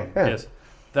 2600. Yeah, okay. Yeah. Yes,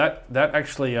 that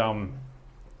actually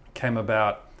came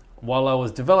about while I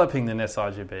was developing the NES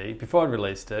RGB. Before I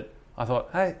released it, I thought,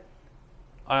 hey,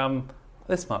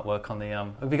 this might work on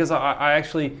the because I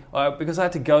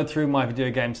had to go through my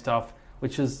video game stuff,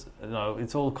 which is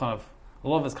it's all kind of a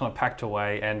lot of it's kind of packed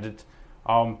away, and it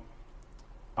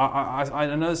I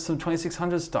noticed some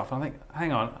 2600 stuff. I think,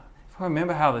 hang on, if I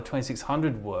remember how the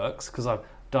 2600 works, because I've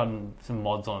done some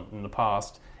mods on it in the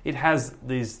past, it has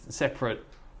these separate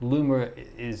Luma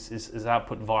is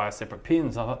output via separate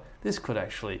pins. I thought this could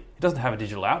actually, it doesn't have a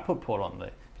digital output port on the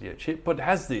video chip, but it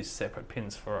has these separate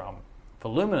pins for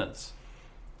luminance.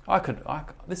 I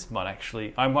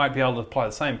might be able to apply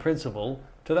the same principle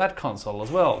to that console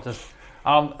as well.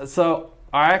 So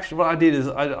what I did is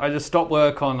I just stopped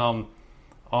work on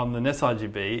the NES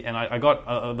RGB, and I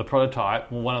got the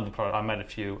prototype. Well, one of the prototypes, I made a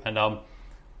few, and I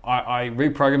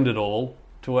reprogrammed it all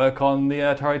to work on the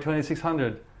Atari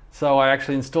 2600. So I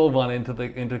actually installed one into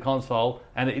the console,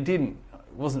 and it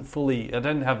wasn't fully. I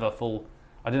didn't have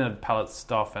palette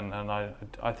stuff, and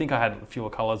I think I had fewer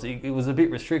colors. It was a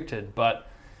bit restricted, but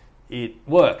it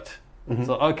worked. Mm-hmm.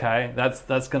 So okay,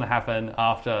 that's going to happen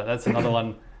after. That's another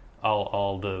one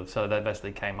I'll do. So that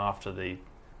basically came after the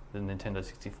Nintendo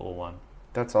 64 one.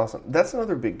 That's awesome. That's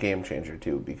another big game changer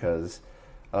too, because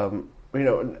I'm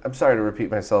sorry to repeat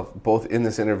myself both in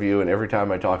this interview and every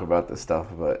time I talk about this stuff,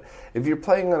 but if you're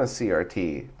playing on a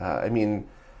CRT,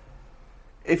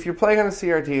 if you're playing on a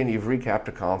CRT and you've recapped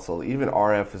a console, even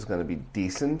RF is going to be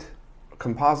decent.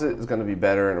 Composite is going to be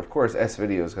better, and of course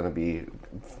S-Video is going to be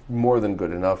more than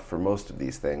good enough for most of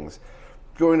these things.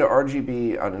 Going to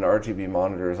RGB on an RGB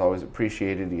monitor is always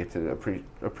appreciated. You get to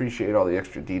appreciate all the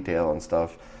extra detail and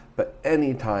stuff. But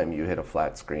any time you hit a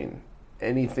flat screen,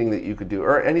 anything that you could do,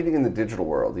 or anything in the digital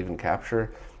world, even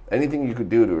capture, anything you could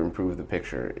do to improve the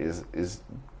picture is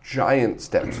giant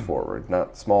steps forward,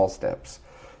 not small steps.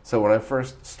 So when I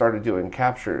first started doing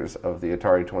captures of the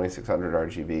Atari 2600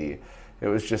 RGB, it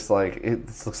was just like,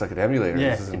 this looks like an emulator.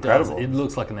 Yeah, this is incredible. It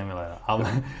looks like an emulator.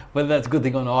 Whether that's a good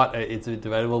thing or not, it's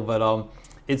debatable, but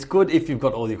it's good if you've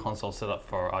got all your consoles set up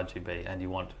for RGB and you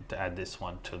want to add this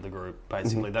one to the group.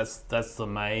 Basically, mm-hmm. That's the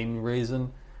main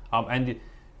reason.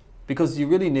 Because you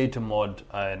really need to mod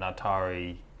an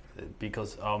Atari,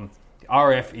 because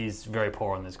RF is very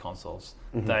poor on these consoles.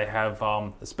 Mm-hmm. They have,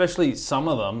 especially some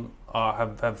of them,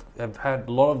 have had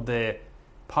a lot of their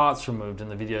parts removed in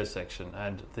the video section,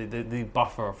 and the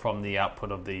buffer from the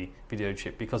output of the video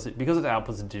chip, because it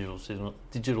outputs a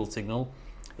digital signal,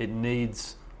 it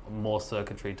needs more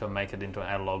circuitry to make it into an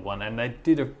analog one, and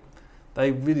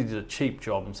they really did a cheap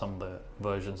job in some of the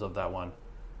versions of that one.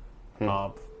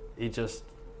 It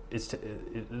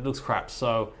looks crap.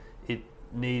 So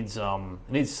needs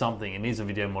something. It needs a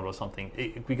video mod or something.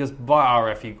 Because by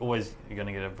RF, you're going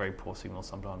to get a very poor signal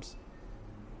sometimes.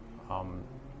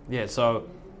 So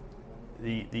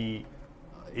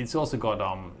it's also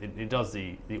got it does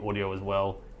the audio as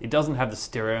well. It doesn't have the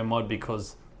stereo mod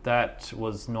because that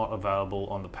was not available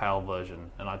on the PAL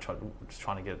version, and I just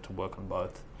trying to get it to work on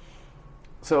both.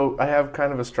 So I have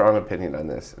kind of a strong opinion on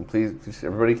this, and please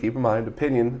everybody keep in mind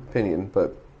opinion,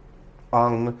 but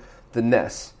on the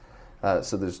NES,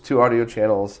 so there's 2 audio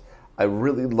channels. I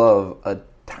really love a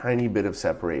tiny bit of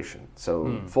separation.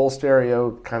 So full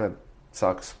stereo kind of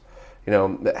sucks.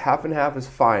 Half and half is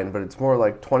fine, but it's more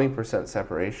like 20%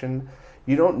 separation.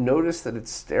 You don't notice that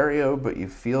it's stereo, but you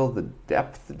feel the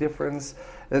depth difference.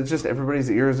 It's just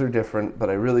everybody's ears are different, but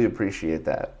I really appreciate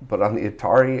that. But on the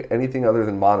Atari, anything other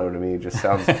than mono to me just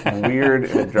sounds weird,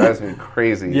 and it drives me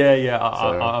crazy. Yeah,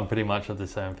 I'm pretty much of the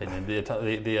same opinion. The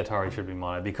Atari should be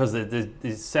mono because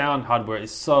the sound hardware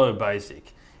is so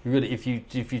basic. If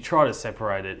you try to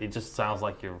separate it, it just sounds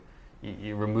like you're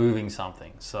removing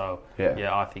something. So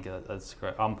yeah, I think that's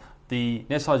great. The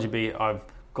NES RGB, I've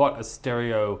got a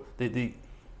stereo.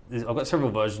 I've got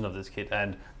several versions of this kit,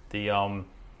 and the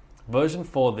version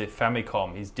for the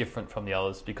Famicom is different from the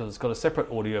others because it's got a separate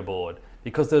audio board.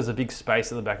 Because there's a big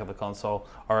space at the back of the console,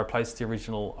 I replaced the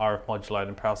original RF modulator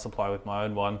and power supply with my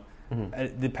own one.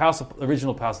 The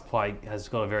original power supply has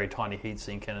got a very tiny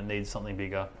heatsink and it needs something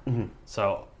bigger.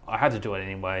 So I had to do it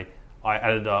anyway. I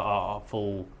added a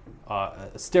full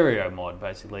stereo mod,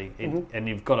 basically. And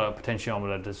you've got a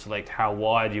potentiometer to select how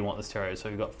wide you want the stereo. So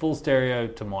you've got full stereo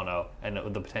to mono, and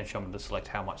the potentiometer to select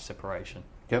how much separation.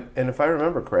 Yep, and if I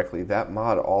remember correctly, that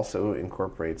mod also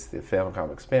incorporates the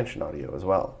Famicom expansion audio as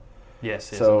well.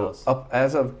 Yes, it does. So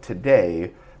as of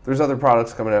today, there's other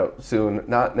products coming out soon,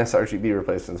 not NES RGB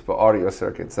replacements, but audio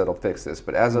circuits that'll fix this.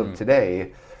 But as of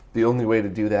today, the only way to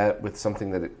do that with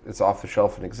something that is off the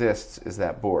shelf and exists is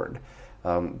that board.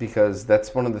 Because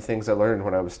that's one of the things I learned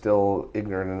when I was still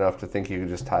ignorant enough to think you could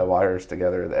just tie wires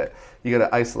together, that you got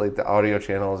to isolate the audio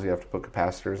channels, you have to put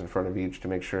capacitors in front of each to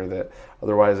make sure that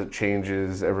otherwise it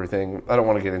changes everything. I don't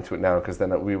want to get into it now because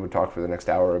then we would talk for the next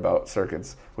hour about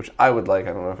circuits, which I would like.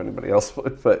 I don't know if anybody else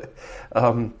would, but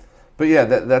yeah,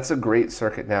 that's a great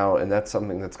circuit now, and that's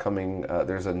something that's coming.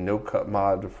 There's a no-cut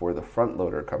mod for the front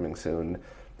loader coming soon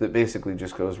that basically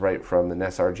just goes right from the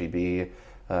NES RGB.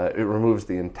 It removes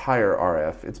the entire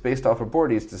RF. It's based off of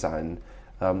Bordy's design,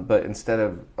 but instead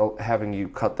of having you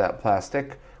cut that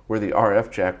plastic where the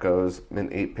RF jack goes, an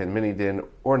 8-pin mini DIN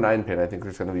or 9-pin, I think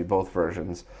there's going to be both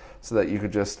versions, so that you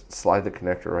could just slide the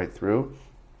connector right through.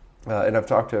 And I've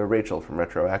talked to Rachel from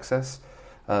Retro Access.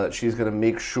 She's going to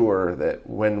make sure that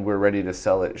when we're ready to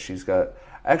sell it, she's got...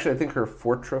 Actually, I think her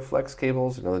Fortraflex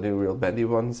cables, the new real bendy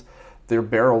ones, their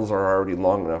barrels are already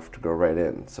long enough to go right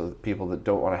in. So that people that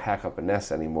don't want to hack up a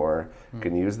NES anymore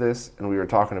can use this. And we were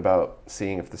talking about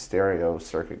seeing if the stereo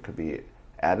circuit could be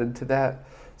added to that.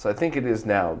 So I think it is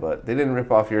now, but they didn't rip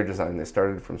off your design. They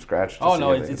started from scratch.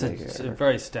 It's a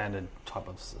very standard type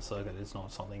of circuit. It's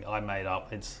not something I made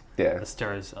up. It's a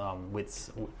stereo's widths.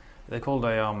 They're called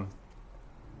a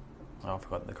I've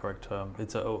forgotten the correct term.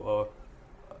 It's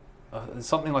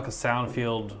something like a sound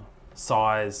field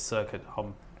size circuit.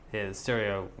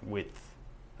 Stereo width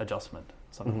adjustment,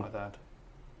 something like that.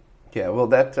 Yeah, well,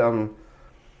 that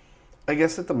I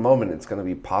guess at the moment it's going to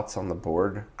be pots on the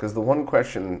board, because the one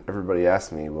question everybody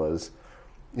asked me was,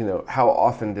 how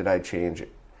often did I change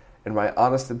it? And my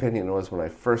honest opinion was, when I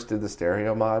first did the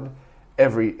stereo mod,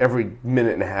 every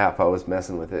minute and a half I was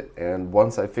messing with it, and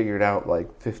once I figured out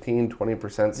like 15-20%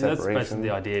 separation. That's basically the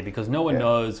idea, because no one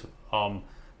knows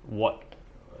what.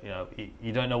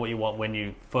 You don't know what you want when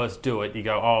you first do it. You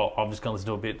go, I'm just going to listen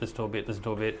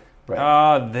to a bit.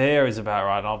 Right. There is about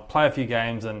right. I'll play a few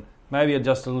games and maybe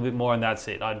adjust a little bit more, and that's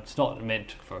it. It's not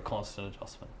meant for a constant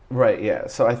adjustment. Right, yeah.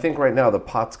 So I think right now the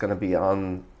pot's going to be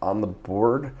on the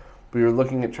board. We were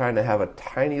looking at trying to have a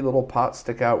tiny little pot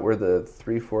stick out where the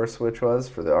 3-4 switch was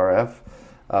for the RF.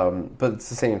 But it's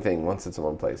the same thing once it's in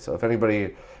one place. So if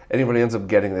anybody ends up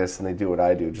getting this and they do what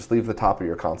I do, just leave the top of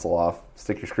your console off,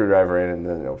 stick your screwdriver in, and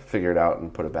then figure it out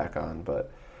and put it back on. But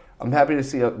I'm happy to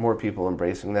see more people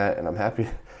embracing that, and I'm happy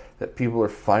that people are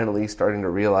finally starting to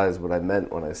realize what I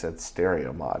meant when I said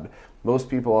stereo mod. Most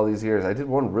people all these years, I did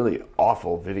one really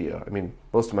awful video. I mean,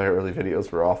 most of my early videos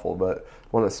were awful, but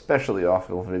one especially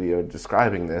awful video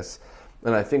describing this.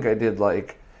 And I think I did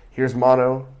here's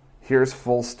mono, here's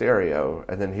full stereo,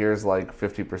 and then here's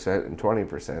 50% and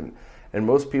 20%. And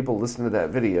most people listened to that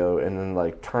video and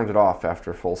then turned it off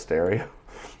after full stereo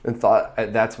and thought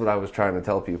that's what I was trying to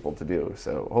tell people to do.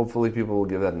 So hopefully people will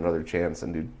give that another chance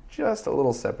and do just a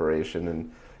little separation,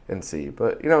 and and see.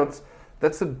 But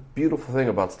that's the beautiful thing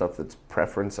about stuff that's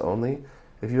preference only.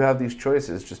 If you have these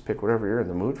choices, just pick whatever you're in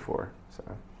the mood for. So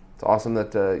it's awesome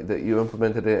that that you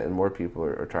implemented it, and more people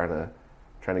are trying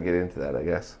to get into that, I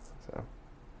guess.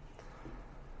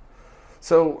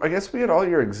 So I guess we had all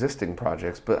your existing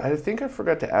projects, but I think I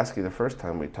forgot to ask you the first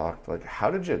time we talked. Like,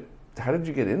 how did you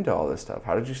get into all this stuff?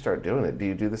 How did you start doing it? Do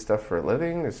you do this stuff for a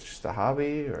living? Is it just a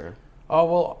hobby, or? Oh,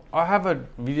 well, I have a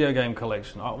video game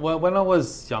collection. Well, when I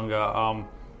was younger,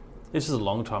 this is a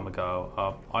long time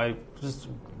ago, I just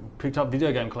picked up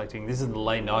video game collecting. This is in the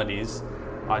late 90s.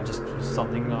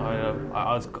 Something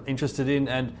I was interested in,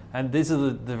 and these are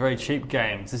the very cheap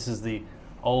games. This is the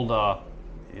older,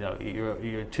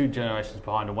 you're 2 generations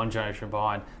behind or 1 generation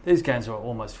behind. These games were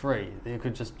almost free. You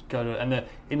could just go to, and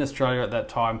in Australia at that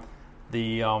time,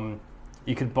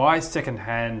 you could buy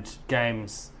second-hand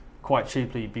games quite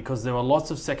cheaply because there were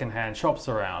lots of second-hand shops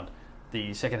around.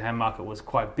 The second-hand market was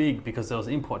quite big because there was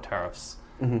import tariffs.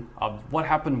 Mm-hmm. What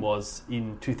happened was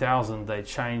in 2000 they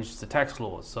changed the tax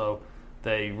laws, so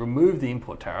they removed the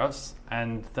import tariffs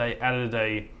and they added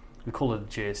we call it a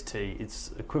GST.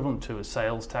 It's equivalent to a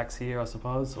sales tax here, I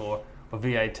suppose, or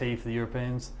VAT for the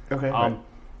Europeans. Okay. Right.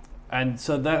 And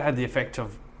so that had the effect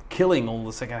of killing all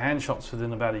the second-hand shops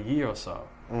within about a year or so,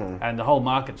 and the whole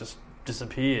market just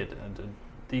disappeared. And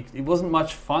it wasn't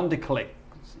much fun to collect.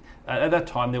 At that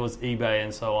time, there was eBay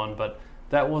and so on, but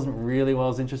that wasn't really what I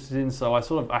was interested in. So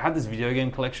I had this video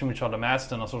game collection which I'd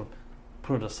amassed, and I sort of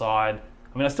put it aside.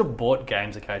 I mean, I still bought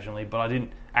games occasionally, but I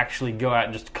didn't actually go out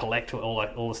and just collect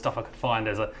all the stuff I could find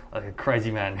as a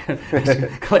crazy man,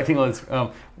 collecting all this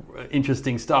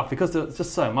interesting stuff, because there was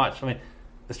just so much. I mean,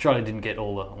 Australia didn't get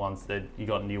all the ones that you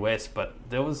got in the US, but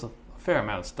there was a fair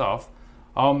amount of stuff.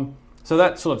 So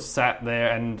that sort of sat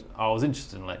there, and I was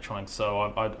interested in electronics, so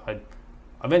I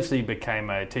eventually became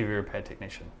a TV repair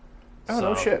technician. Oh,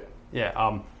 no shit.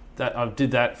 Yeah, I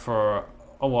did that for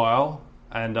a while,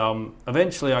 and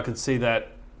eventually I could see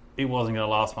that it wasn't going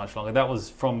to last much longer. That was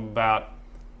from about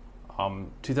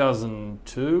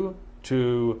 2002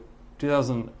 to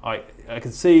 2000. I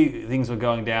could see things were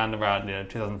going down around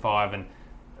 2005, and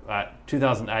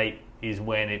 2008 is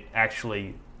when it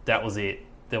actually, that was it.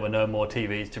 There were no more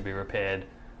TVs to be repaired,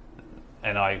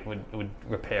 and I would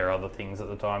repair other things at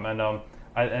the time.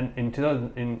 And in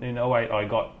 2008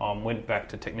 I went back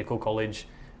to technical college,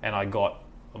 and I got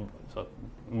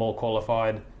more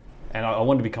qualified, and I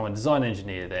wanted to become a design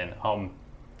engineer then.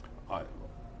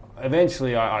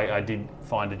 Eventually I did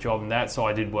find a job in that, so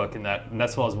I did work in that, and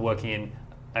that's what I was working in.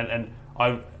 And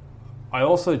I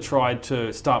also tried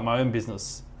to start my own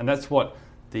business, and that's what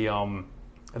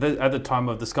at the time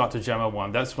of the Scott to Jammer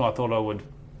one, that's when I thought I would.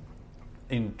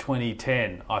 In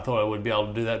 2010, I thought I would be able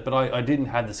to do that, but I didn't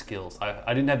have the skills.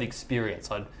 I didn't have the experience.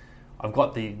 I've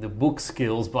got the book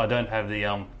skills, but I don't have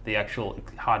the actual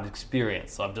hard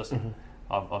experience. I've just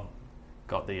I've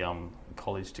got the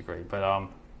college degree, but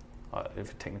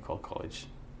for technical college.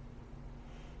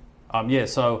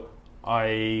 So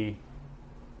I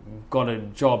got a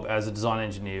job as a design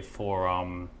engineer for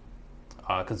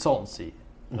a consultancy.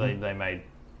 They made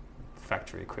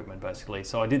factory equipment basically.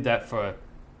 So I did that for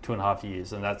 2.5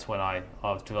 years, and that's when I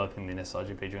was developing the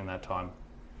NSRGB during that time.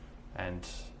 And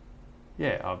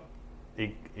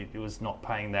it was not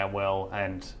paying that well,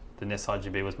 and the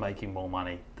NSRGB was making more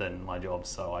money than my job,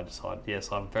 so I decided,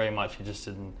 yes, I'm very much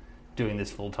interested in doing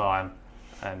this full time,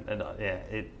 and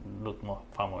it looked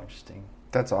far more interesting.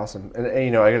 That's awesome. And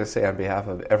I got to say, on behalf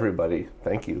of everybody,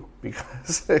 thank you,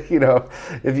 because if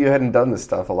you hadn't done this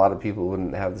stuff, a lot of people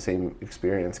wouldn't have the same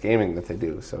experience gaming that they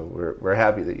do, so we're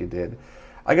happy that you did.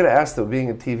 I got to ask though, being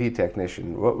a TV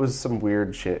technician, what was some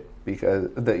weird shit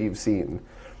that you've seen?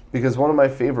 Because one of my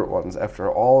favorite ones,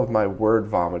 after all of my word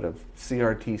vomit of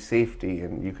CRT safety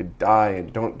and you could die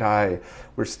and don't die,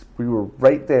 we were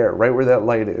right there, right where that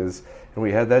light is, and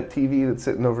we had that TV that's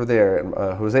sitting over there, and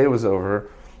Jose was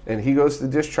over, and he goes to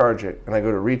discharge it, and I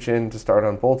go to reach in to start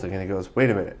unbolting, and he goes, "Wait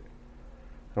a minute."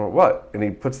 I went, "What?" And he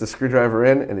puts the screwdriver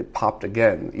in, and it popped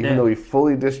again, even though he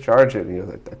fully discharged it. And he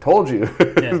goes, "I told you."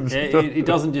 It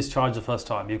doesn't discharge the first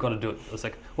time. You've got to do it a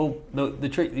second. Well, the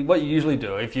trick, what you usually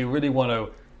do, if you really want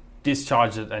to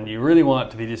discharge it and you really want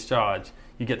it to be discharged,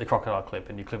 you get the crocodile clip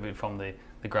and you clip it from the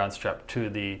ground strap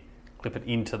clip it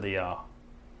into the,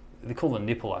 they call it the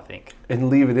nipple, I think. And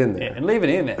leave it in there. Yeah, and leave it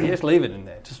in there. You just leave it in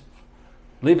there. Just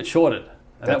leave it shorted.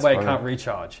 And that way it can't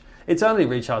recharge. It's only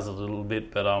recharged a little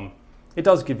bit, but it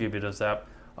does give you a bit of zap.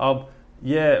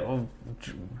 Doing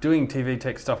TV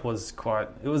tech stuff was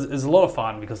a lot of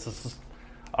fun, because it's just,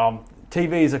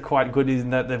 TVs are quite good in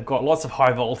that they've got lots of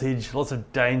high voltage, lots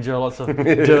of danger, lots of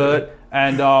dirt,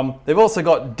 and they've also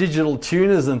got digital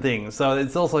tuners and things. So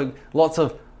it's also lots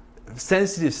of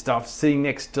sensitive stuff sitting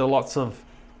next to lots of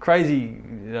crazy,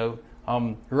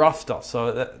 rough stuff.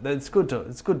 So it's good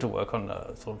to work on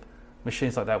sort of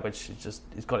machines like that, which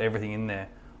it's got everything in there.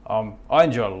 I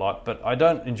enjoy it a lot, but I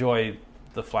don't enjoy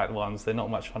the flat ones. They're not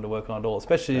much fun to work on at all,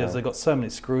 especially as they've got so many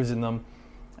screws in them,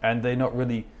 and they're not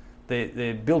really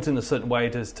they're built in a certain way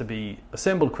to be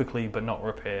assembled quickly but not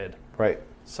repaired. Right.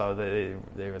 So they're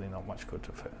really not much good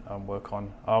to work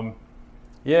on.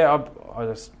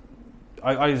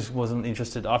 I just wasn't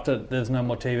interested after there's no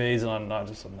more TVs, and I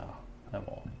just said no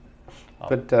more.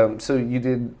 But so you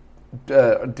did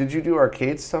you do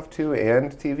arcade stuff too and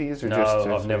TVs, or no, just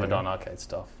I've never done arcade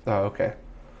stuff. Oh, okay.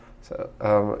 So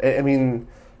I mean,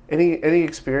 any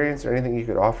experience or anything you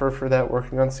could offer for that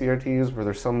working on CRTs? Were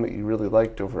there some that you really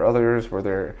liked over others? Were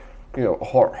there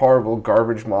horrible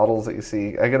garbage models that you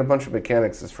see? I get a bunch of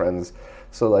mechanics as friends,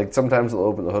 so like sometimes they'll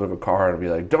open the hood of a car and be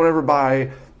like, "Don't ever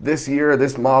buy this year,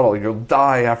 this model. You'll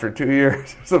die after 2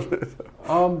 years."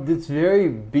 There's very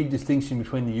big distinction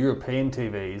between the European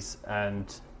TVs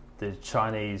and the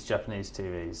Chinese, Japanese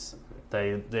TVs.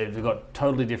 They've got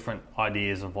totally different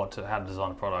ideas of how to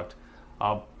design a product.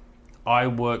 I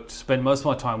spent most of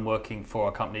my time working for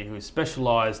a company who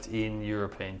specialised in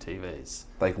European TVs.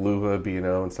 Like Luva,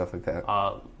 B&O, and stuff like that?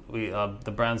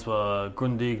 The brands were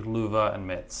Grundig, Luva, and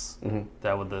Metz. Mm-hmm.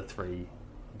 They were the three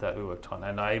that we worked on.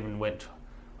 And I even went...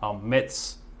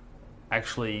 Metz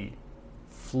actually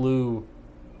flew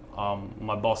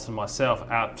my boss and myself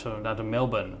out to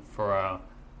Melbourne for a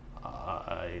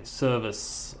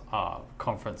service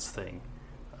conference thing.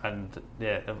 And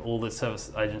all the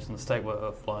service agents in the state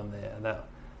were flying there,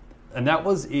 and that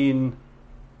was in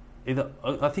I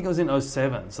think it was in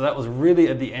 2007. So that was really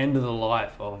at the end of the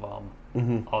life of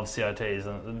CRTs,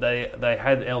 and they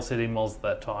had LCD models at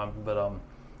that time, but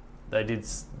they did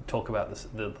talk about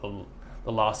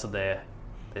the last of their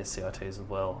CRTs as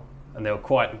well, and they're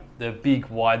big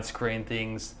widescreen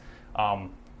things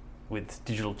with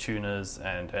digital tuners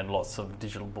and lots of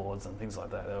digital boards and things like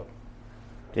that.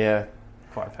 Yeah.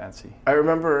 Quite fancy. I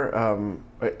remember,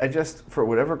 I just, for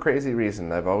whatever crazy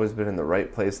reason, I've always been in the right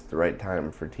place at the right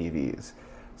time for TVs.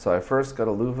 So I first got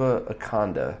a Luva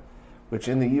Aconda, which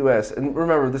in the U.S., and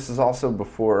remember, this is also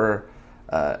before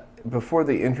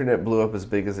the internet blew up as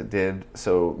big as it did,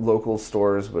 so local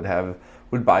stores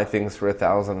would buy things for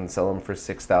 $1,000 and sell them for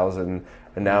 $6,000.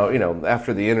 And now,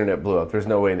 after the internet blew up, there's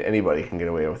no way anybody can get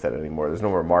away with that anymore. There's no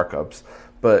more markups.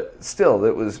 But still,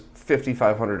 it was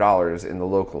 $5,500 in the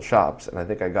local shops, and I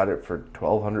think I got it for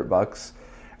 $1,200.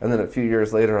 And then a few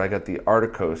years later, I got the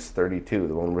Articos 32,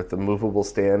 the one with the movable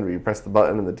stand where you press the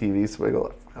button and the TV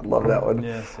swiggle. I love that one.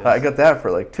 Yes. I got that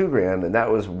for like $2,000, and that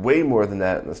was way more than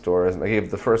that in the stores. And I gave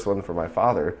the first one for my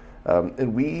father,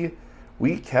 and we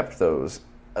kept those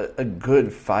a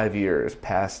good 5 years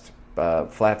past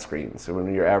flat screens. So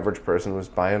when your average person was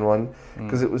buying one,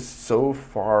 because it was so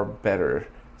far better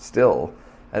still.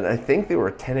 And I think they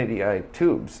were 1080i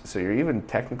tubes, so you're even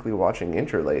technically watching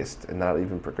interlaced and not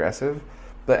even progressive.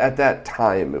 But at that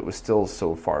time, it was still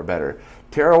so far better.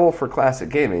 Terrible for classic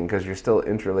gaming because you're still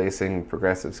interlacing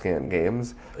progressive scan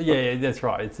games. Yeah, that's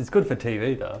right. It's good for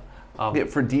TV though.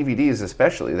 For DVDs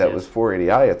especially, that was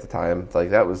 480i at the time. Like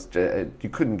that was, you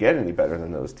couldn't get any better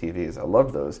than those TVs. I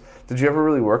loved those. Did you ever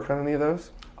really work on any of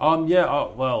those?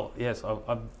 Yes.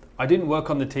 I didn't work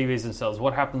on the TVs themselves.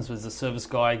 What happens was the service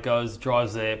guy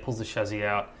drives there, pulls the chassis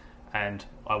out, and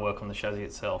I work on the chassis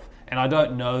itself. And I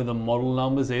don't know the model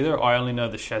numbers either. I only know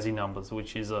the chassis numbers,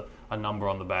 which is a number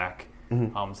on the back.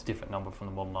 Mm-hmm. It's a different number from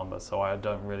the model number, so I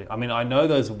don't really... I mean, I know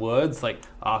those words, like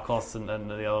Arcos and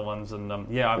the other ones, and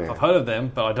I've heard of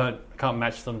them, but I can't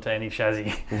match them to any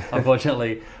chassis,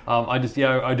 unfortunately. I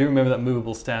do remember that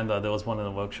movable stand, though. There was one in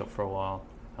the workshop for a while.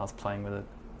 I was playing with it.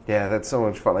 Yeah, that's so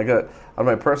much fun. I got on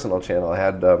my personal channel.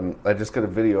 I just got a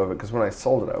video of it because when I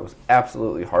sold it, I was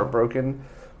absolutely heartbroken.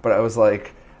 But I was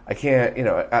like, I can't.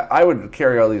 I would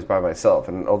carry all these by myself.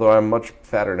 And although I'm much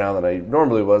fatter now than I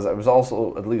normally was, I was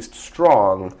also at least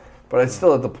strong. But I'm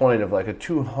still at the point of like a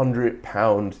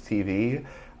 200-pound TV.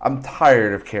 I'm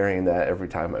tired of carrying that every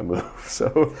time I move.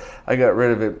 So I got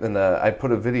rid of it, and I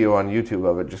put a video on YouTube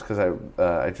of it just because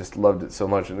I just loved it so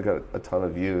much, and it got a ton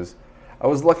of views. I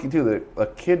was lucky, too, that a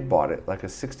kid bought it, like a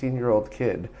 16-year-old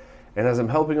kid. And as I'm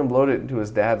helping him load it into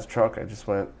his dad's truck, I just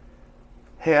went,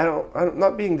 hey, I'm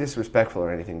not being disrespectful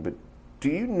or anything, but do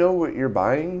you know what you're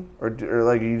buying? Or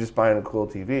like, are you just buying a cool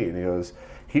TV? And he goes,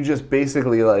 he just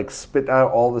basically, like, spit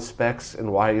out all the specs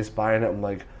and why he's buying it. I'm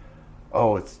like,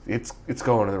 oh, it's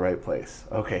going to the right place.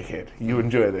 Okay, kid, you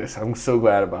enjoy this. I'm so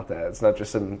glad about that. It's not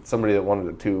just somebody that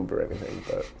wanted a tube or anything,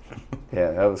 but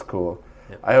yeah, that was cool.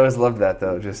 Yep. I always loved that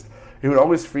though. Just it would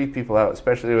always freak people out,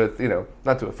 especially with,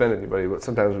 not to offend anybody, but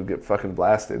sometimes we'd get fucking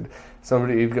blasted.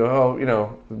 You'd go,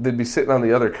 oh, they'd be sitting on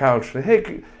the other couch. And,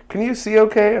 hey, can you see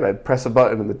okay? And I'd press a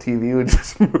button and the TV would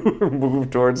just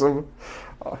move towards them.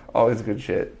 Always good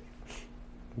shit.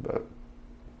 But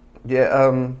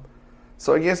yeah,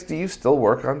 so I guess, do you still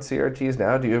work on CRTs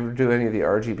now? Do you ever do any of the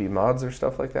RGB mods or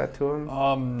stuff like that to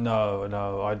them?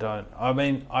 No, I don't. I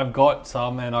mean, I've got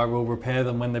some and I will repair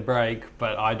them when they break,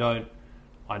 but I don't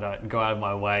go out of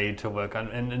my way to work on,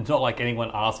 and it's not like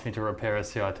anyone asked me to repair a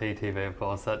CRT TV, of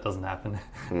course, that doesn't happen.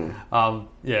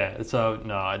 Yeah, so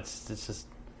no, it's just,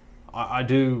 I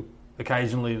do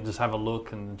occasionally just have a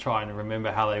look and try and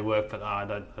remember how they work, but I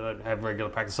don't have regular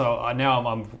practice. So now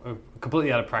I'm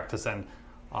completely out of practice, and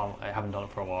I haven't done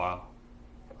it for a while.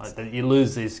 You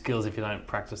lose these skills if you don't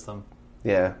practice them.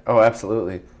 Yeah. Oh,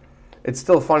 absolutely. It's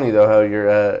still funny though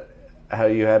how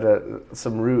you had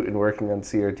some root in working on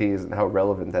CRTs and how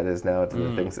relevant that is now to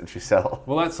the things that you sell.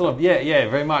 Well, that's sort of yeah,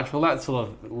 very much. Well, that's sort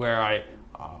of where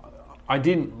I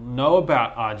didn't know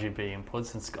about RGB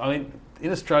inputs, and I mean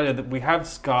in Australia that we have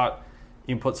SCART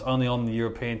inputs only on the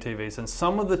European TVs, and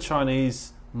some of the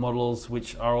Chinese models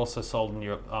which are also sold in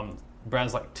Europe,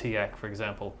 brands like TIAC, for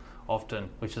example, often,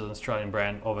 which is an Australian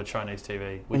brand of a Chinese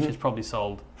TV, which is probably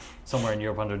sold somewhere in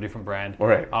Europe under a different brand.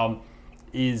 Right.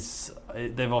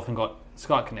 They've often got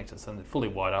SCART connectors and they're fully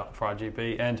wired up for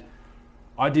RGB, and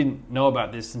I didn't know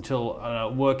about this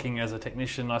until working as a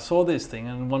technician. I saw this thing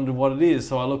and wondered what it is,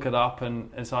 so I look it up and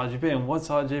it's RGB, and what's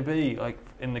RGB like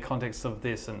in the context of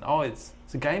this, and it's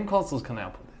a game consoles can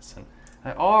output this, and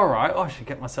all right, I should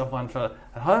get myself one for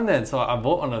at home then. So I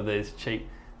bought one of these cheap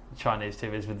Chinese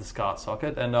TVs with the SCART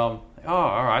socket, and all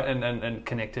right, and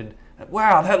connected.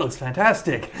 Wow, that looks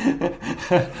fantastic,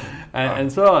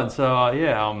 and so on. So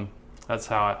that's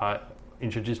how I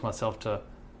introduced myself to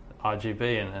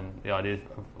RGB and the idea,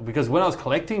 because when I was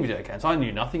collecting video games, I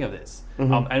knew nothing of this.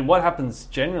 And what happens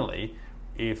generally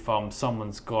if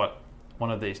someone's got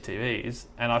one of these TVs,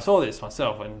 and I saw this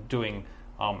myself when doing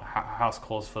house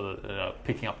calls for the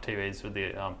picking up TVs with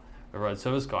the road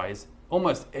service guy, is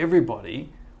almost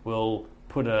everybody will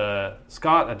put a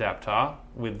SCART adapter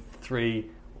with 3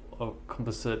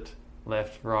 composite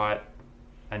left, right,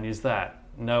 and use that.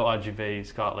 No RGB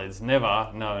SCART leads.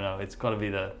 Never. No. It's got to be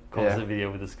the composite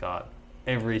video with the SCART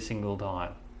every single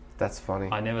time. That's funny.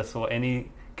 I never saw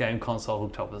any game console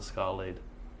hooked up with a SCART lead.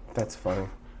 That's funny.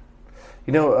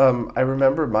 I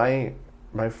remember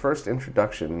my first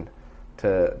introduction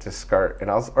to SCART to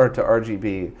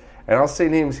RGB, and I'll say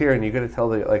names here, and you got to tell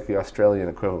the Australian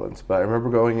equivalents. But I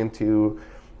remember going into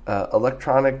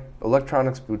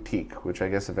Electronics Boutique, which I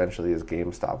guess eventually is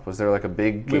GameStop. Was there like a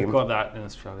big game? We've got that in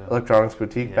Australia. Electronics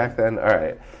Boutique back then? All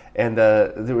right. And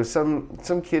there was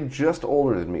some kid just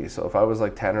older than me. So if I was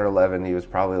like 10 or 11, he was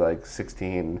probably like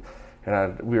 16.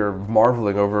 And we were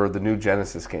marveling over the new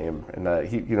Genesis game. And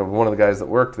he, one of the guys that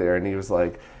worked there, and he was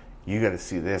like, "You got to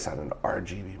see this on an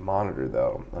RGB monitor,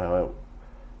 though." And I went,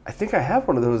 "I think I have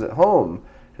one of those at home."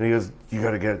 And he goes, "You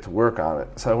got to get it to work on it."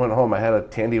 So I went home. I had a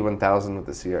Tandy 1000 with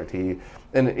the CRT,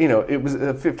 and it was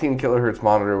a 15 kilohertz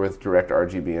monitor with direct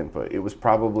RGB input. It was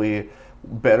probably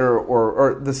better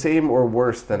or the same or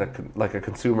worse than a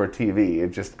consumer TV. It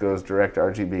just goes direct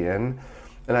RGB in.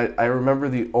 And I remember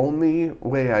the only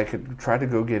way I could try to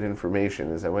go get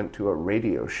information is I went to a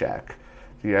Radio Shack.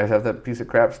 Do you guys have that piece of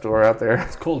crap store out there?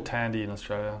 It's called Tandy in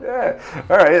Australia. Yeah.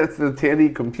 All right. It's the Tandy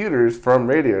computers from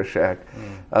Radio Shack.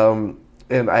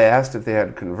 And I asked if they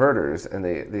had converters, and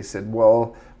they said,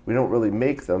 "Well, we don't really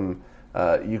make them.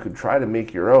 You could try to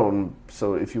make your own.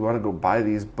 So if you want to go buy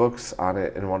these books on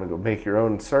it and want to go make your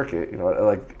own circuit,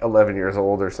 like 11 years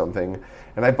old or something."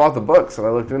 And I bought the books, and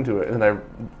I looked into it, and I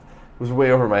was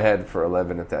way over my head for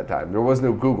 11 at that time. There was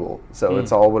no Google, so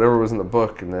it's all whatever was in the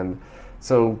book. And then,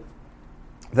 so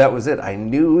that was it. I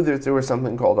knew that there was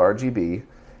something called RGB,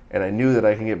 and I knew that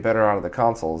I can get better out of the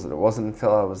consoles. And it wasn't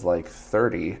until I was like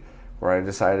 30 where I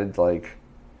decided,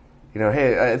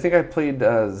 hey, I think I played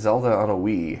Zelda on a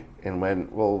Wii and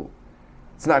went, well,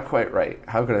 it's not quite right.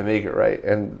 How can I make it right?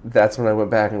 And that's when I went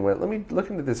back and went, let me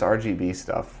look into this RGB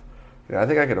stuff. I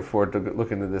think I could afford to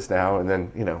look into this now. And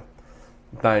then,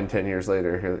 9-10 years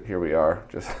later, here we are.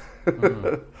 Just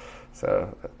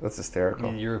So that's hysterical.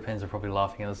 I mean, Europeans are probably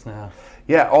laughing at us now.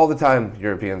 Yeah, all the time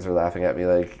Europeans are laughing at me.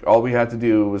 Like, all we had to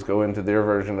do was go into their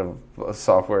version of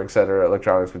software, etc.,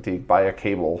 Electronics Boutique, buy a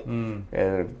cable,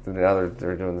 and now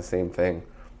they're doing the same thing.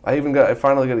 I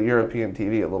finally got a European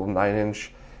TV, a little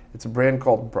 9-inch It's a brand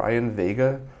called Brian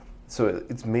Vega. So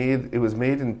it was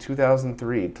made in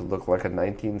 2003 to look like a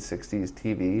 1960s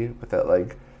TV with that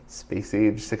like space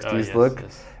age 60s look.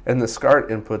 Yes. And the SCART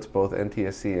inputs both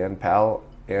NTSC and PAL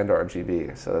and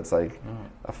RGB. So it's like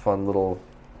a fun little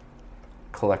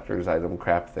collector's item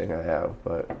crap thing I have.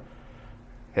 But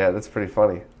yeah, that's pretty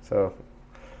funny. So,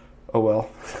 oh well.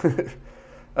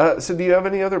 So do you have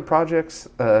any other projects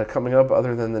coming up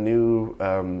other than the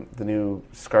new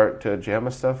SCART to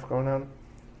JAMA stuff going on?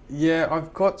 Yeah,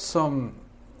 I've got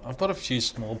a few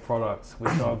small products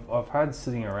which I've had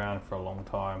sitting around for a long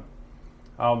time.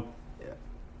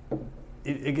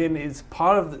 It's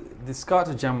part of the SCART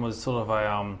to JAMA was sort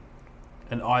of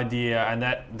an idea, and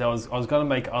I was going to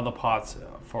make other parts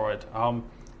for it.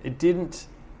 It didn't.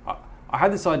 I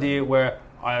had this idea where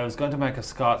I was going to make a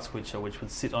SCART switcher which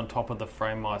would sit on top of the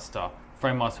FrameMaster.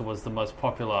 FrameMaster was the most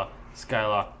popular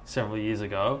scaler several years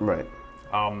ago. Right.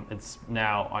 It's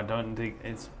now, I don't think,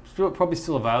 it's probably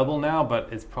still available now, but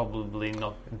it's probably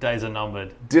not, days are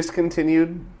numbered.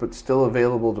 Discontinued, but still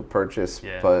available to purchase,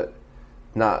 but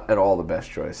not at all the best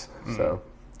choice.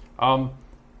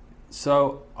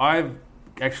 So I've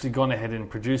actually gone ahead and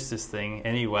produced this thing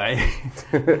anyway,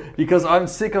 because I'm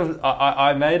sick of,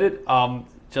 I made it,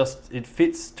 it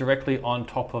fits directly on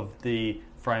top of the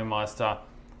FrameMaster,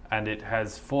 and it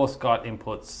has 4 SCART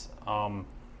inputs,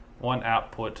 1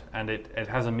 output, and it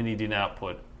has a mini DIN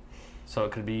output, so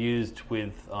it could be used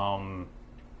with a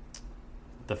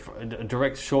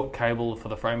direct short cable for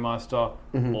the FrameMaster,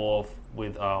 or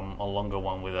with a longer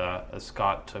one with a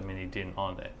SCART to mini DIN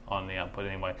on the output.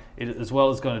 Anyway, it as well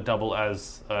is going to double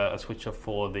as a switcher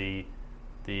for the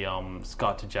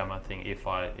SCART to JAMA thing if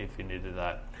you needed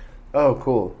that. Oh,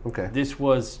 cool. Okay. This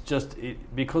was just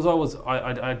because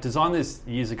I designed this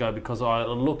years ago because I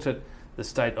looked at the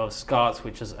state of SCART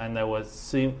switches, and they were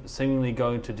seemingly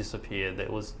going to disappear. It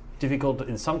was difficult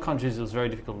in some countries. It was very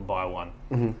difficult to buy one.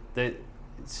 It's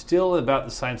still about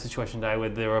the same situation today, where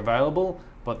they're available,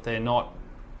 but they're not.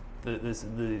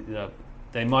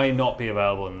 They may not be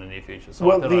available in the near future. So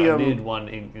I thought I needed one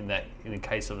in the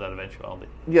case of that eventuality.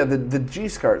 Yeah, the G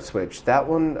SCART switch, that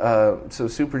one. So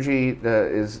Super G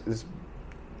is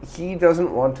he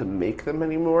doesn't want to make them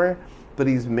anymore, but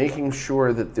he's making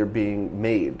sure that they're being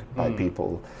made by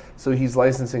people. So he's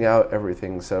licensing out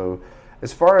everything. So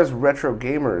as far as retro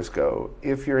gamers go,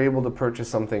 if you're able to purchase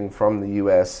something from the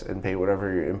US and pay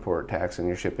whatever your import tax and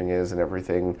your shipping is and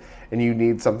everything, and you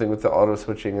need something with the auto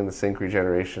switching and the sync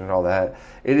regeneration and all that,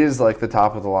 it is like the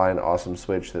top of the line awesome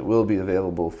switch that will be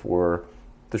available for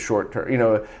the short term. You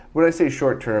know, when I say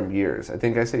short term, years, I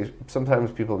think I say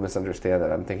sometimes people misunderstand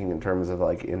that. I'm thinking in terms of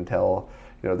like Intel.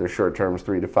 You know, their short terms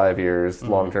 3 to 5 years,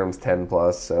 long terms 10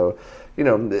 plus. So, you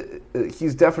know,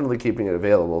 he's definitely keeping it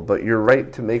available. But you're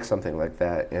right to make something like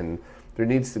that, and there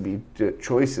needs to be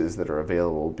choices that are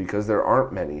available because there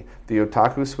aren't many. The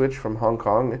Otaku switch from Hong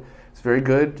Kong is very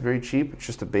good, very cheap. It's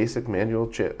just a basic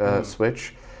manual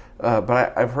switch.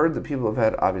 But I've heard that people have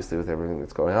had, obviously with everything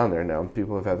that's going on there now,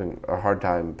 people have having a hard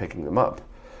time picking them up.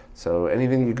 So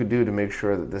anything you could do to make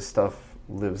sure that this stuff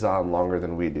lives on longer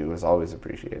than we do is always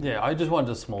appreciated. Yeah, I just wanted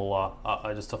a smaller,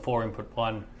 just a 4-input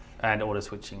one, and auto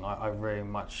switching. I very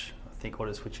much think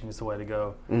auto switching is the way to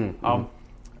go.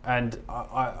 And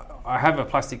I have a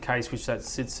plastic case which that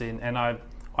sits in, and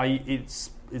it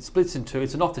splits in 2.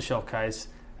 It's an off-the-shelf case,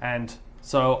 and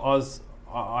so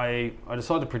I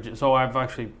decided to produce. So I've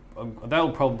actually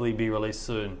they'll probably be released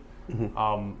soon,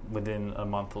 within a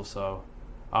month or so,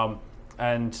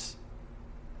 and.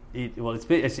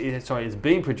 It's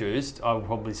being produced. I'll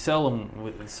probably sell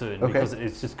them soon because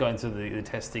it's just going through the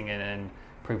testing and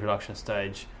pre-production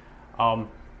stage. And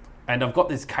I've got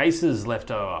these cases left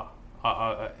over.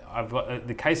 I've got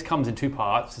the case comes in 2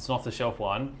 parts. It's an off-the-shelf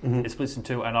one. It splits in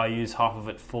 2, and I use half of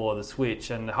it for the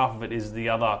switch, and half of it is the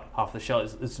other half of the shell.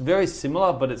 It's very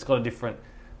similar, but it's got a different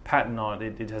pattern on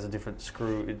it. It has a different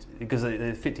screw because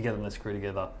they fit together and they screw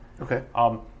together. Okay.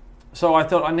 So I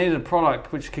thought I needed a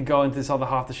product which could go into this other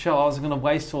half the shell. I wasn't going to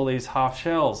waste all these half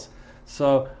shells.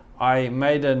 So I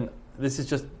made this is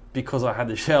just because I had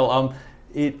the shell.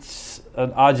 It's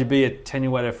an RGB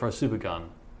attenuator for a super gun,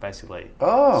 basically.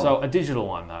 Oh. So a digital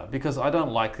one though, because I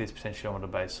don't like these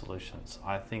potentiometer-based solutions.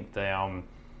 I think they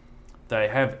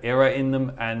have error in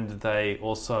them, and they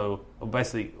also,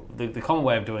 basically, the common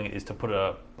way of doing it is to put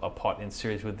a pot in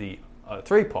series with the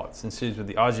 3 pots in series with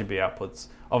the RGB outputs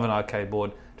of an arcade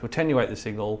board to attenuate the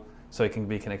signal so it can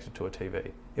be connected to a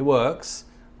TV. It works,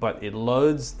 but it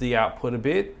loads the output a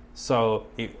bit, so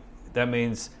that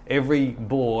means every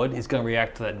board is going to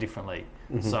react to that differently.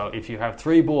 So if you have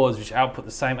 3 boards which output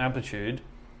the same amplitude,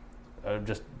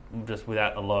 just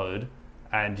without a load,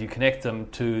 and you connect them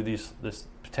to this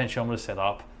potentiometer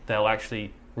setup, they'll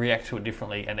actually react to it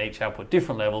differently and each output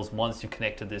different levels once you've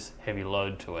connected this heavy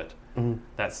load to it.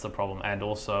 That's the problem. And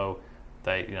also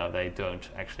they don't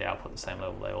actually output the same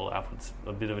level. They all output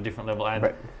a bit of a different level.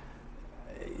 And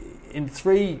in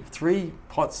three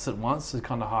pots at once is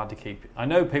kind of hard to keep. I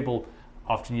know people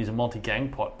often use a multi-gang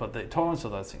pot, but the tolerance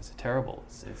of those things are terrible.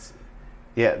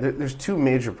 Yeah, there's two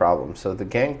major problems. So the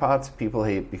gang pots people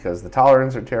hate because the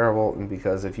tolerance are terrible, and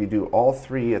because if you do all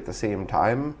three at the same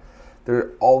time,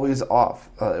 they're always off.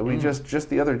 We just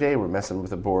the other day were messing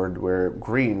with a board where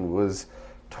green was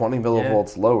 20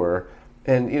 millivolts lower,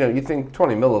 and you think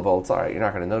 20 millivolts, all right, you're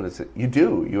not going to notice it. You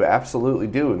do, you absolutely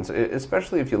do, and so,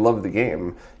 especially if you love the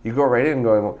game, you go right in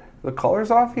going, well, the color's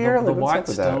off here. The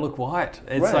whites don't look white.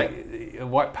 It's like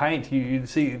white paint. You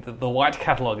see the white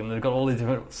catalog, and they've got all these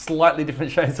slightly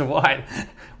different shades of white.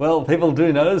 Well, people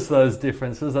do notice those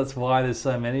differences. That's why there's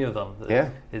so many of them. Yeah,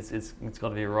 it's got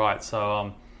to be right.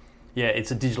 So yeah,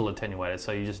 it's a digital attenuator.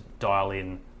 So you just dial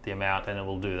in the amount, and it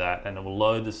will do that, and it will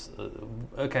load this.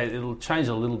 Okay, it'll change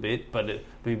a little bit, but it'll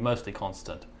be mostly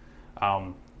constant.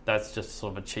 That's just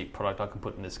sort of a cheap product I could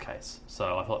put in this case.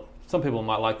 So I thought some people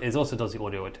might like. It also does the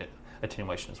audio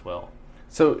attenuation as well.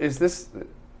 So is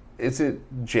it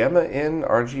JAMA in,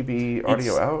 RGB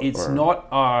audio out? It's not.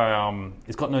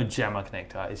 It's got no JAMA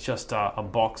connector. It's just a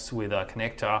box with a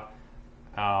connector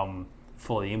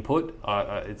for the input.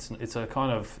 It's a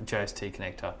kind of JST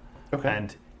connector,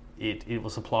 and it will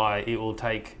supply. It will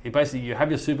take. Basically, you have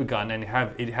your super gun, and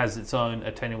it has its own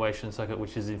attenuation circuit,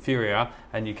 which is inferior,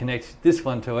 and you connect this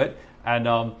one to it, and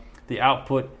the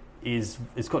output it's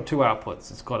got two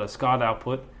outputs. It's got a SCART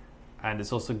output, and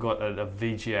it's also got a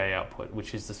VGA output,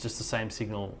 which is just the same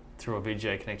signal through a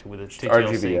VGA connector with a TTL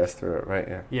RGBS through it, right?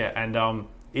 Yeah. Yeah, and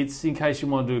it's in case you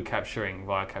want to do capturing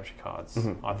via capture cards.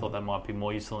 I thought that might be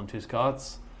more useful than two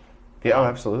SCARTs. Yeah,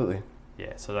 absolutely.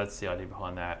 Yeah, so that's the idea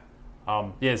behind that.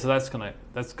 So that's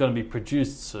gonna be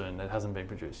produced soon. It hasn't been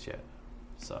produced yet.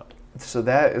 So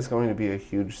that is going to be a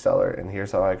huge seller, and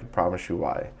here's how I could promise you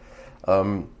why.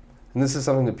 And this is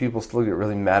something that people still get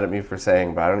really mad at me for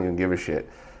saying, but I don't even give a shit.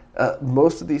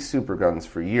 Most of these super guns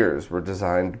for years were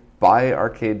designed by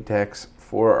arcade techs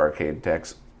for arcade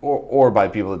techs, or by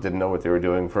people that didn't know what they were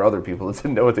doing for other people that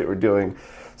didn't know what they were doing.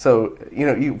 So,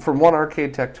 you from one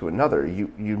arcade tech to another,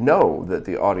 you know that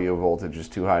the audio voltage is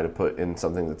too high to put in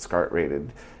something that's SCART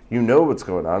rated. You know what's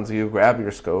going on, so you grab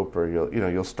your scope, or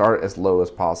you'll start as low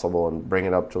as possible and bring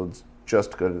it up till it's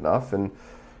just good enough. And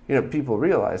people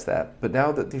realize that. But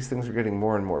now that these things are getting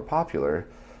more and more popular,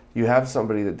 you have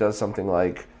somebody that does something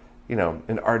like an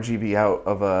RGB out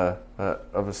of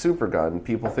a super gun.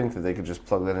 People think that they could just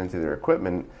plug that into their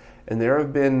equipment. And there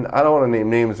have been, I don't want to name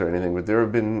names or anything, but there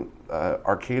have been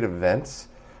arcade events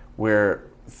where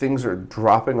things are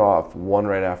dropping off one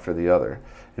right after the other.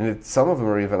 And some of them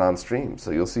are even on stream.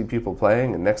 So you'll see people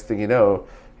playing, and next thing you know,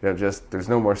 just there's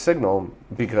no more signal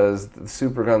because the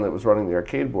super gun that was running the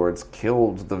arcade boards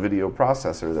killed the video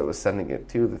processor that was sending it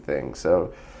to the thing.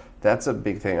 So that's a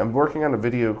big thing. I'm working on a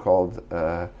video called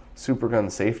Super Gun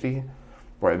Safety,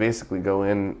 where I basically go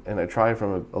in and I try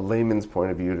from a layman's point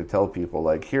of view to tell people,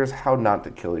 like, here's how not to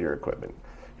kill your equipment.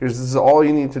 This is all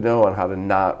you need to know on how to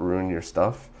not ruin your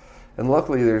stuff. And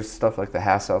luckily there's stuff like the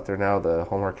HAS out there now, the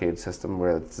home arcade system,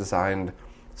 where it's designed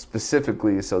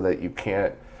specifically so that you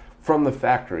can't, from the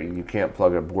factory, you can't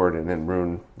plug a board in and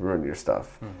ruin your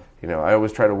stuff. I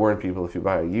always try to warn people, if you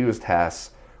buy a used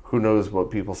HAS, who knows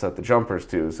what people set the jumpers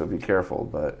to, so be careful.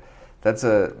 But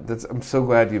I'm so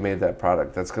glad you made that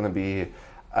product. That's going to be,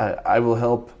 I will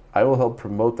help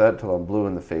promote that till I'm blue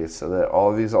in the face, so that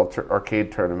all of these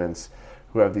arcade tournaments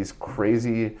who have these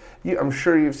crazy, I'm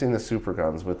sure you've seen the super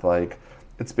guns with, like,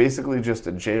 it's basically just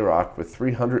a J-Rock with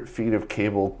 300 feet of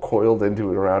cable coiled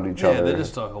into it around each other. Yeah, they're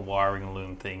just like a wiring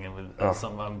loom thing, and with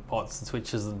some pots and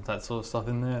switches and that sort of stuff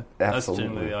in there. Absolutely.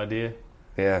 That's generally the idea.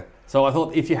 Yeah. So I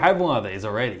thought if you have one of these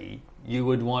already, you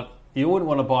wouldn't want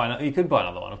to buy. You could buy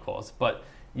another one, of course, but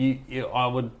I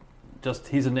would just,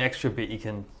 here's an extra bit you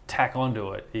can tack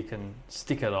onto it. You can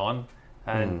stick it on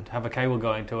and have a cable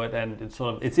going to it, and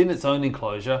it's in its own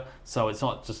enclosure, so it's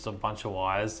not just a bunch of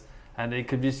wires. And it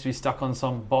could just be stuck on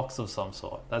some box of some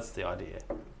sort. That's the idea.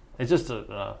 It's just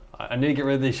I need to get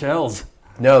rid of these shells.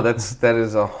 No, that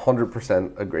is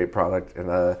 100% a great product, and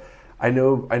I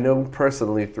know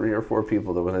personally 3 or 4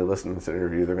 people that when they listen to this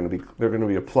interview, they're going to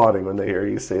be applauding when they hear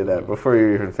you say that before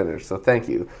you're even finished. So thank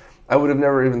you. I would have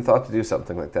never even thought to do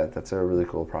something like that. That's a really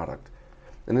cool product.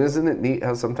 And isn't it neat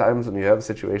how sometimes when you have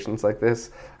situations like this,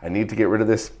 I need to get rid of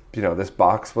this, this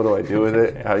box, what do I do with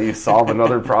it? How you solve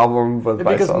another problem?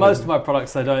 Because most of my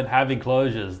products, they don't have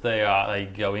enclosures. They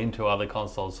go into other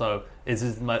consoles. So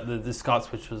this cart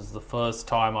switch was the first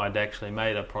time I'd actually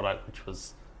made a product which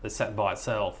was sat by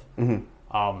itself. Mm-hmm.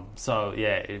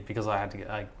 Because I had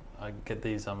to get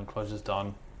these enclosures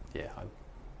done. Yeah,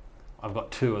 I've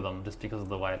got 2 of them just because of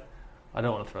the weight. I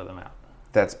don't want to throw them out.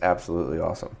 That's absolutely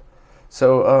awesome.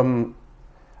 So,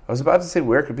 I was about to say,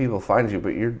 where could people find you?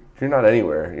 But you're not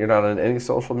anywhere. You're not on any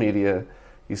social media.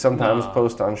 You sometimes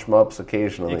post on Shmups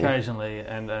occasionally. Occasionally,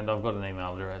 and I've got an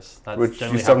email address. That's which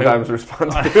you sometimes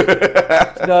respond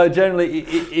to. No, generally,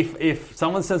 if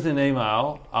someone sends me an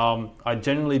email, I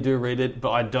generally do read it,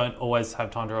 but I don't always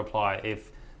have time to reply. If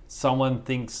someone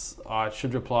thinks I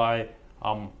should reply,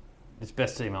 it's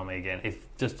best to email me again. If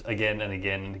just again and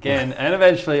again and again, and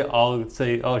eventually I'll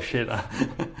see, oh shit,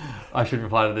 I should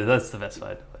reply to this. That's the best way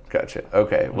to do it. Gotcha.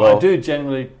 Okay. Well, I do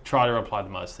generally try to reply to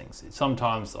most things.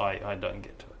 Sometimes I don't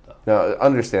get to it though. No,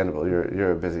 understandable.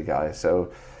 You're a busy guy.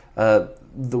 So, the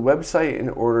website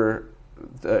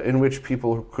in which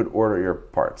people could order your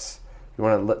parts. You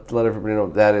want to let everybody know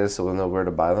what that is, so we'll know where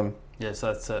to buy them. Yes,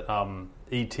 that's at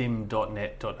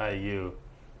etim.net.au.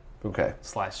 Okay.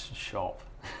 /shop.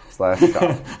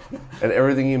 /shop. And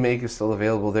everything you make is still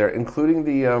available there, including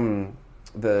the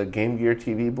Game Gear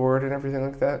TV board and everything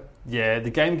like that? Yeah, the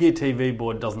Game Gear TV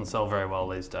board doesn't sell very well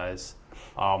these days.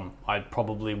 I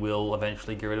probably will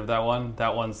eventually get rid of that one.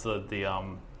 That one's I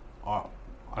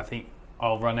think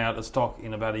I'll run out of stock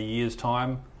in about a year's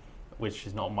time, which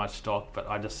is not much stock, but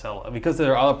I just sell it. Because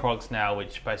there are other products now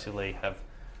which basically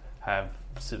have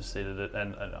superseded it,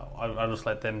 and I'll just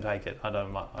let them take it. I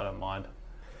don't mind.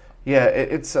 Yeah,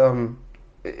 it's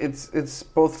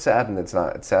both sad and it's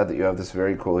not. It's sad that you have this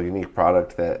very cool, unique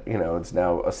product that, it's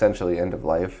now essentially end of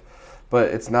life. But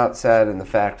it's not sad in the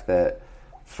fact that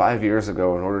 5 years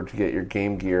ago, in order to get your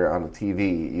Game Gear on a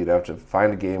TV, you'd have to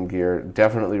find a Game Gear,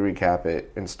 definitely recap it,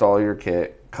 install your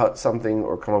kit, cut something,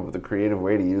 or come up with a creative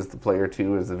way to use the Player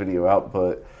 2 as the video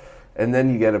output, and then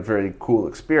you get a very cool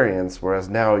experience, whereas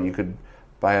now you could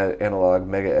buy an analog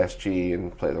Mega SG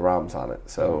and play the ROMs on it.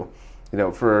 So,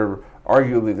 for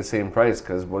arguably the same price,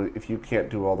 because if you can't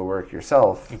do all the work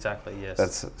yourself? Exactly, yes.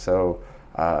 That's so.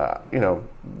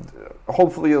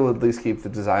 Hopefully you'll at least keep the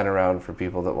design around for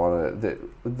people that want to.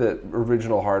 The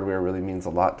original hardware really means a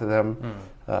lot to them.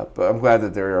 But I'm glad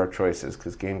that there are choices,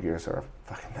 because Game Gears are a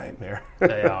fucking nightmare.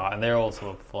 They are, and they're all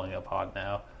sort of falling apart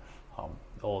now.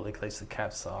 At least the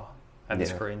caps are, and the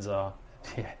screens are.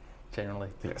 Yeah, generally.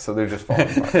 Yeah, so they're just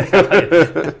falling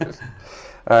apart.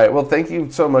 All right, well, thank you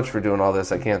so much for doing all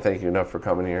this. I can't thank you enough for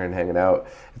coming here and hanging out.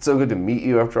 It's so good to meet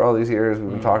you after all these years.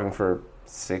 We've been talking for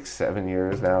 6-7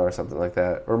 years now or something like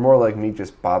that. Or more like me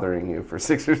just bothering you for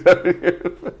 6 or 7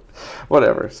 years.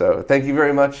 Whatever. So thank you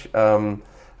very much.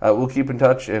 We'll keep in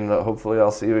touch, and hopefully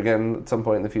I'll see you again at some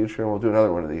point in the future, and we'll do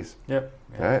another one of these. Yep.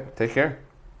 All right, take care.